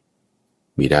ด้วย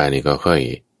บิดานี่ก็ค่อย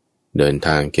เดินท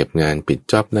างเก็บงานปิด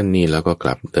จ็อบนั่นนี่แล้วก็ก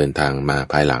ลับเดินทางมา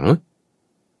ภายหลัง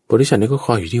โพธิสัตว์นี่ก็ค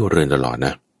อยอยู่ที่เรือนตลอดน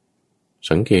ะ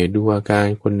สังเกตดูอาการ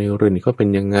คนในเรือนนี่ก็เป็น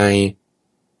ยังไง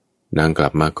นางกลั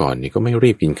บมาก่อนนี่ก็ไม่รี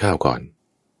บกินข้าวก่อน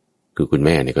คือคุณแ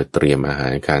ม่เนี่ยก็เตรียมอาหาร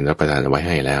การรับประทานเอาไว้ใ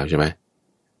ห้แล้วใช่ไหม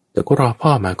แต่ก็รอพ่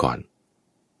อมาก่อน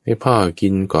ให้พ่อกิ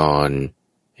นก่อน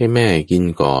ให้แม่กิน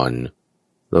ก่อน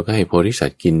แล้วก็ให้โพธิสัต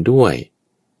ว์กินด้วย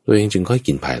ตัวเองจึงค่อย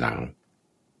กินภายหลัง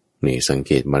นี่สังเ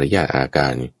กตมารยาทอากา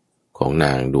รของน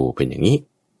างดูเป็นอย่างนี้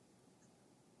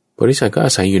โพธิสัตว์ก็อ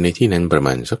าศัยอยู่ในที่นั้นประม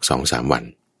าณสัก 2-3 วัน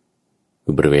คื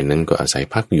อบริเวณนั้นก็อาศัย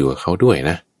พักอยู่กับเขาด้วย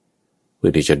นะเพื่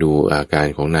อที่จะดูอาการ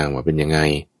ของนางว่าเป็นยังไง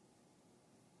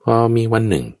พอมีวัน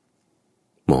หนึ่ง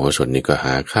โมโหสถนี่ก็ห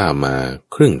าข้าวมา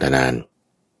ครึ่งทนาน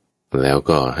แล้ว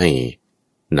ก็ให้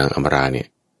นางอมราเนี่ย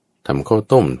ทำข้าว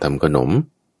ต้มทำขนม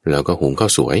แล้วก็หุงข้า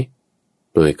วสวย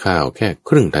โดยข้าวแค่ค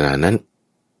รึ่งทนานนั้น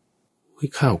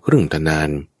ข้าวครึ่งทนาน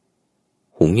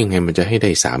หุงยังไงมันจะให้ได้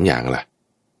3 อย่างล่ะ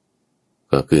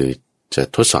ก็คือจะ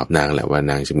ทดสอบนางแหละว่า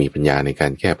นางจะมีปัญญาในกา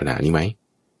รแก้ปัญหานี้ไหม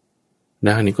น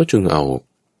างนี่ก็จึงเอา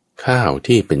ข้าว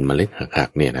ที่เป็นเมล็ดหัก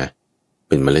ๆเนี่ยนะเ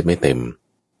ป็นเมล็ดไม่เต็ม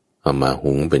เอามา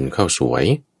หุงเป็นข้าวสวย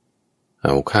เอ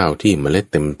าข้าวที่เมล็ด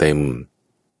เต็ม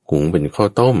หุงเป็นข้าว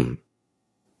ต้ม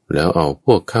แล้วเอาพ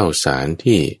วกข้าวสาร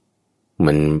ที่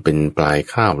มันเป็นปลาย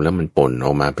ข้าวแล้วมันป่นอ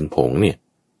อกมาเป็นผงเนี่ย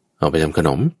เอาไปทำขน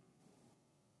ม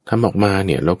ทำออกมาเ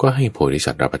นี่ยแล้วก็ให้โพธิ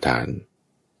สัตว์รับประทาน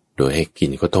โดยให้กิน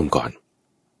ข้าวต้มก่อน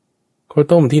ข้าว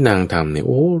ต้มที่นางทำเนี่ย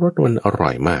รสมันอร่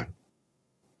อยมาก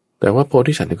แต่ว่าโพ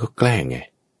ธิสัตว์นี่ก็แกล้งไง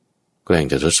แกล้ง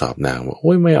จะทดสอบนางว่า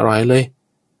ไม่อร่อยเลย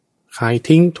ขาย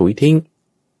ทิ้งถุยทิ้ง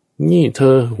นี่เธ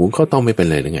อหุงข้าวต้มไม่เป็น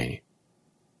เลยหรือไง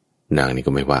นางนี่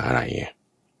ก็ไม่ว่าอะไรไง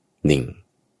นิ่ง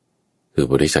คือโ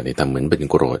พธิสัตว์นี่ทำเหมือนเป็น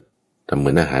โกรธทำเหมื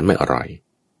อนอาหารไม่อร่อย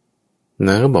น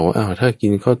างก็บอกว่าถ้ากิ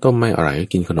นข้าวต้มไม่อร่อยก็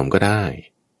กินขนมก็ได้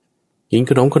กิน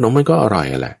ขนมมันก็อร่อย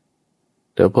แหละ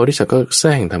แต่โพธิสัตว์ก็แซ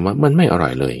งทำว่ามันไม่อร่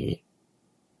อยเลยอย่างนี้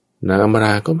นางอมร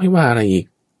าก็ไม่ว่าอะไรอีก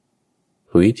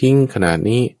ถุยทิ้งขนาด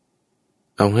นี้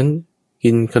เอางั้นกิ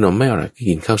นขนมไม่อร่อยก็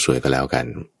กินข้าวสวยก็แล้วกัน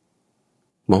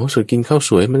หมอสุดกินข้าวส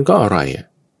วยมันก็อร่อย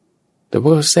แต่พ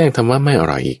วกแซงทำว่าไม่อ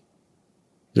ร่อยอีก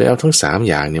เลยเอาทั้ง3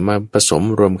 อย่างเนี่ยมาผสม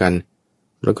รวมกัน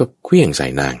แล้วก็เคลื่องใส่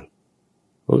นาง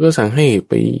แล้วก็สั่งให้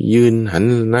ไปยืนหัน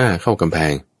หน้าเข้ากำแพ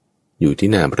งอยู่ที่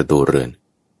หน้าประตูเรือน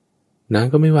นาง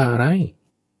ก็ไม่ว่าอะไร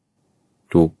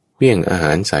ถูกเคลื่องอาห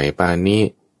ารใส่ปานนี้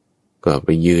ก็ไป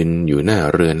ยืนอยู่หน้า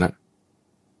เรือนละ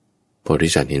โพธิ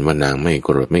สัตว์เห็นว่านางไม่โก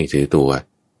รธไม่ถือตัว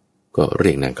ก็เรี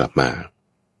ยกนางกลับมา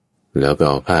แล้วก็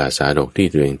เอาผ้าสาดกที่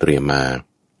ตัวเองเตรียมมา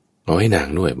เอาให้นาง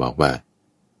ด้วยบอกว่า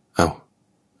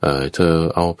เธอ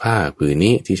เอาผ้าผืน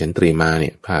นี้ที่ฉันเตรียมมาเนี่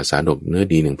ยผ้าสาดกเนื้อ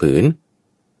ดี1 ผืน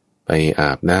ไปอ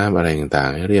าบน้ำอะไรต่าง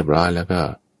ๆให้เรียบร้อยแล้วก็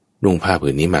นุ่งผ้าผื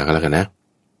นนี้มาก็แล้วกันนะ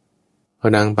พอ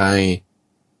นางไป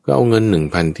ก็เอาเงิน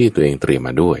 1,000 ที่ตัวเองเตรียมม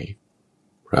าด้วย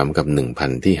พร้อมกับ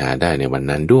 1,000 ที่หาได้ในวัน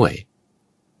นั้นด้วย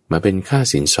มาเป็นค่า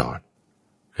สินสอด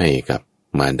ให้กับ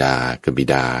มารดากับบิ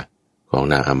ดาของ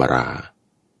นางอมรา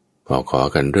พอขอ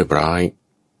กันเรียบร้อย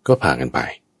ก็พากันไป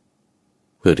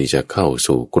เพื่อที่จะเข้า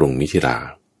สู่กรุงมิถิลา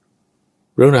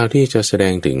เรื่องราวที่จะแสด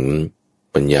งถึง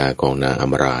ปัญญาของนางอ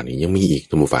มรานี่ยังมีอีก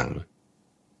ท่านผู้ฟัง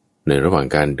ในระหว่าง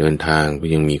การเดินทางก็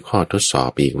ยังมีข้อทดสอ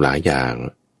บอีกหลายอย่าง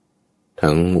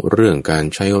ทั้งเรื่องการ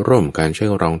ใช้ร่มการใช้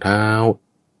รองเท้า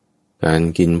การ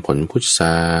กินผลพุทร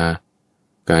า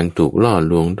การถูกล่อ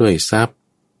ลวงด้วยทรัพย์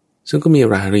ซึ่งก็มี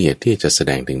รายละเอียดที่จะแส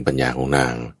ดงถึงปัญญาของนา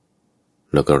ง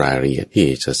แล้วก็รายละเอียดที่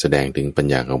จะแสดงถึงปัญ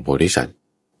ญาของโพธิสัตว์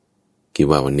คิด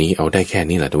ว่าวันนี้เอาได้แค่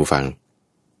นี้แหละท่านผู้ฟัง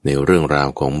ในเรื่องราว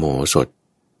ของโมโหสถ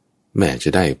แม่จะ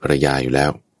ได้ภรรยาอยู่แล้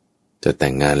วจะแต่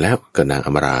งงานแล้วกับนางอ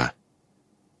มรา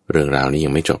เรื่องราวนี้ยั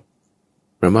งไม่จบ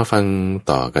เรามาฟัง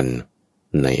ต่อกัน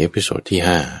ในเอพิโซดที่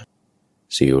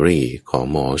5ซีรีส์ของ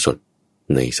โมโหสถ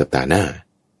ในสัปดาห์หน้า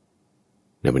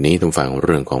ในวันนี้ท่านฟังเ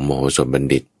รื่องของโมโหสถบัณ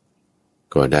ฑิต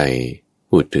ก็ได้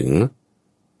พูดถึง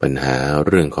ปัญหาเ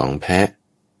รื่องของแพะ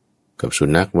กับสุ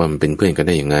นัขว่ามันเป็นเพื่อนกันไ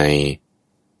ด้ยังไง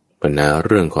ปัญหาเ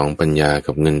รื่องของปัญญา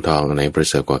กับเงินทองอันไหนประ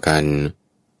เสริฐกว่ากัน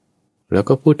แล้ว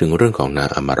ก็พูดถึงเรื่องของนาง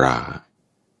อมรา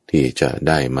ที่จะไ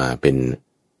ด้มาเป็น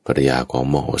ภรรยาของ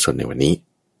โมโหสถในวันนี้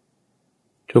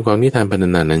ช่วงของนิทานพรรณ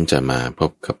นานั้นจะมาพ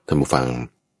บกับท่านผู้ฟัง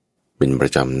เป็นปร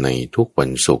ะจำในทุกวั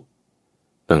นศุกร์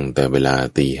ตั้งแต่เวลา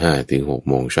 5:00 ถึง 6:00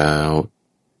 น.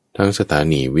ทั้งสถา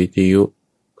นีวิทยุ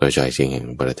กระจายเสียงแห่ง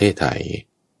ประเทศไทย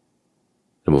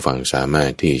ท่านผู้ฟังสามาร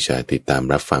ถที่จะติดตาม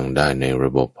รับฟังได้ในร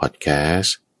ะบบพอดแคส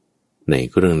ต์ใน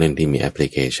เครื่องเล่นที่มีแอปพลิ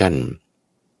เคชัน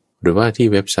หรือว่าที่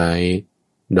เว็บไซต์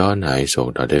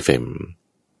donhaiso.fm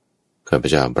ข้าพ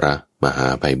เจ้าพระมหา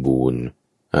ไพบูลย์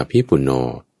อภิปุณโญ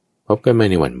พบกันใหม่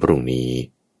ในวันพรุ่งนี้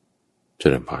เจ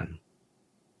ริญพร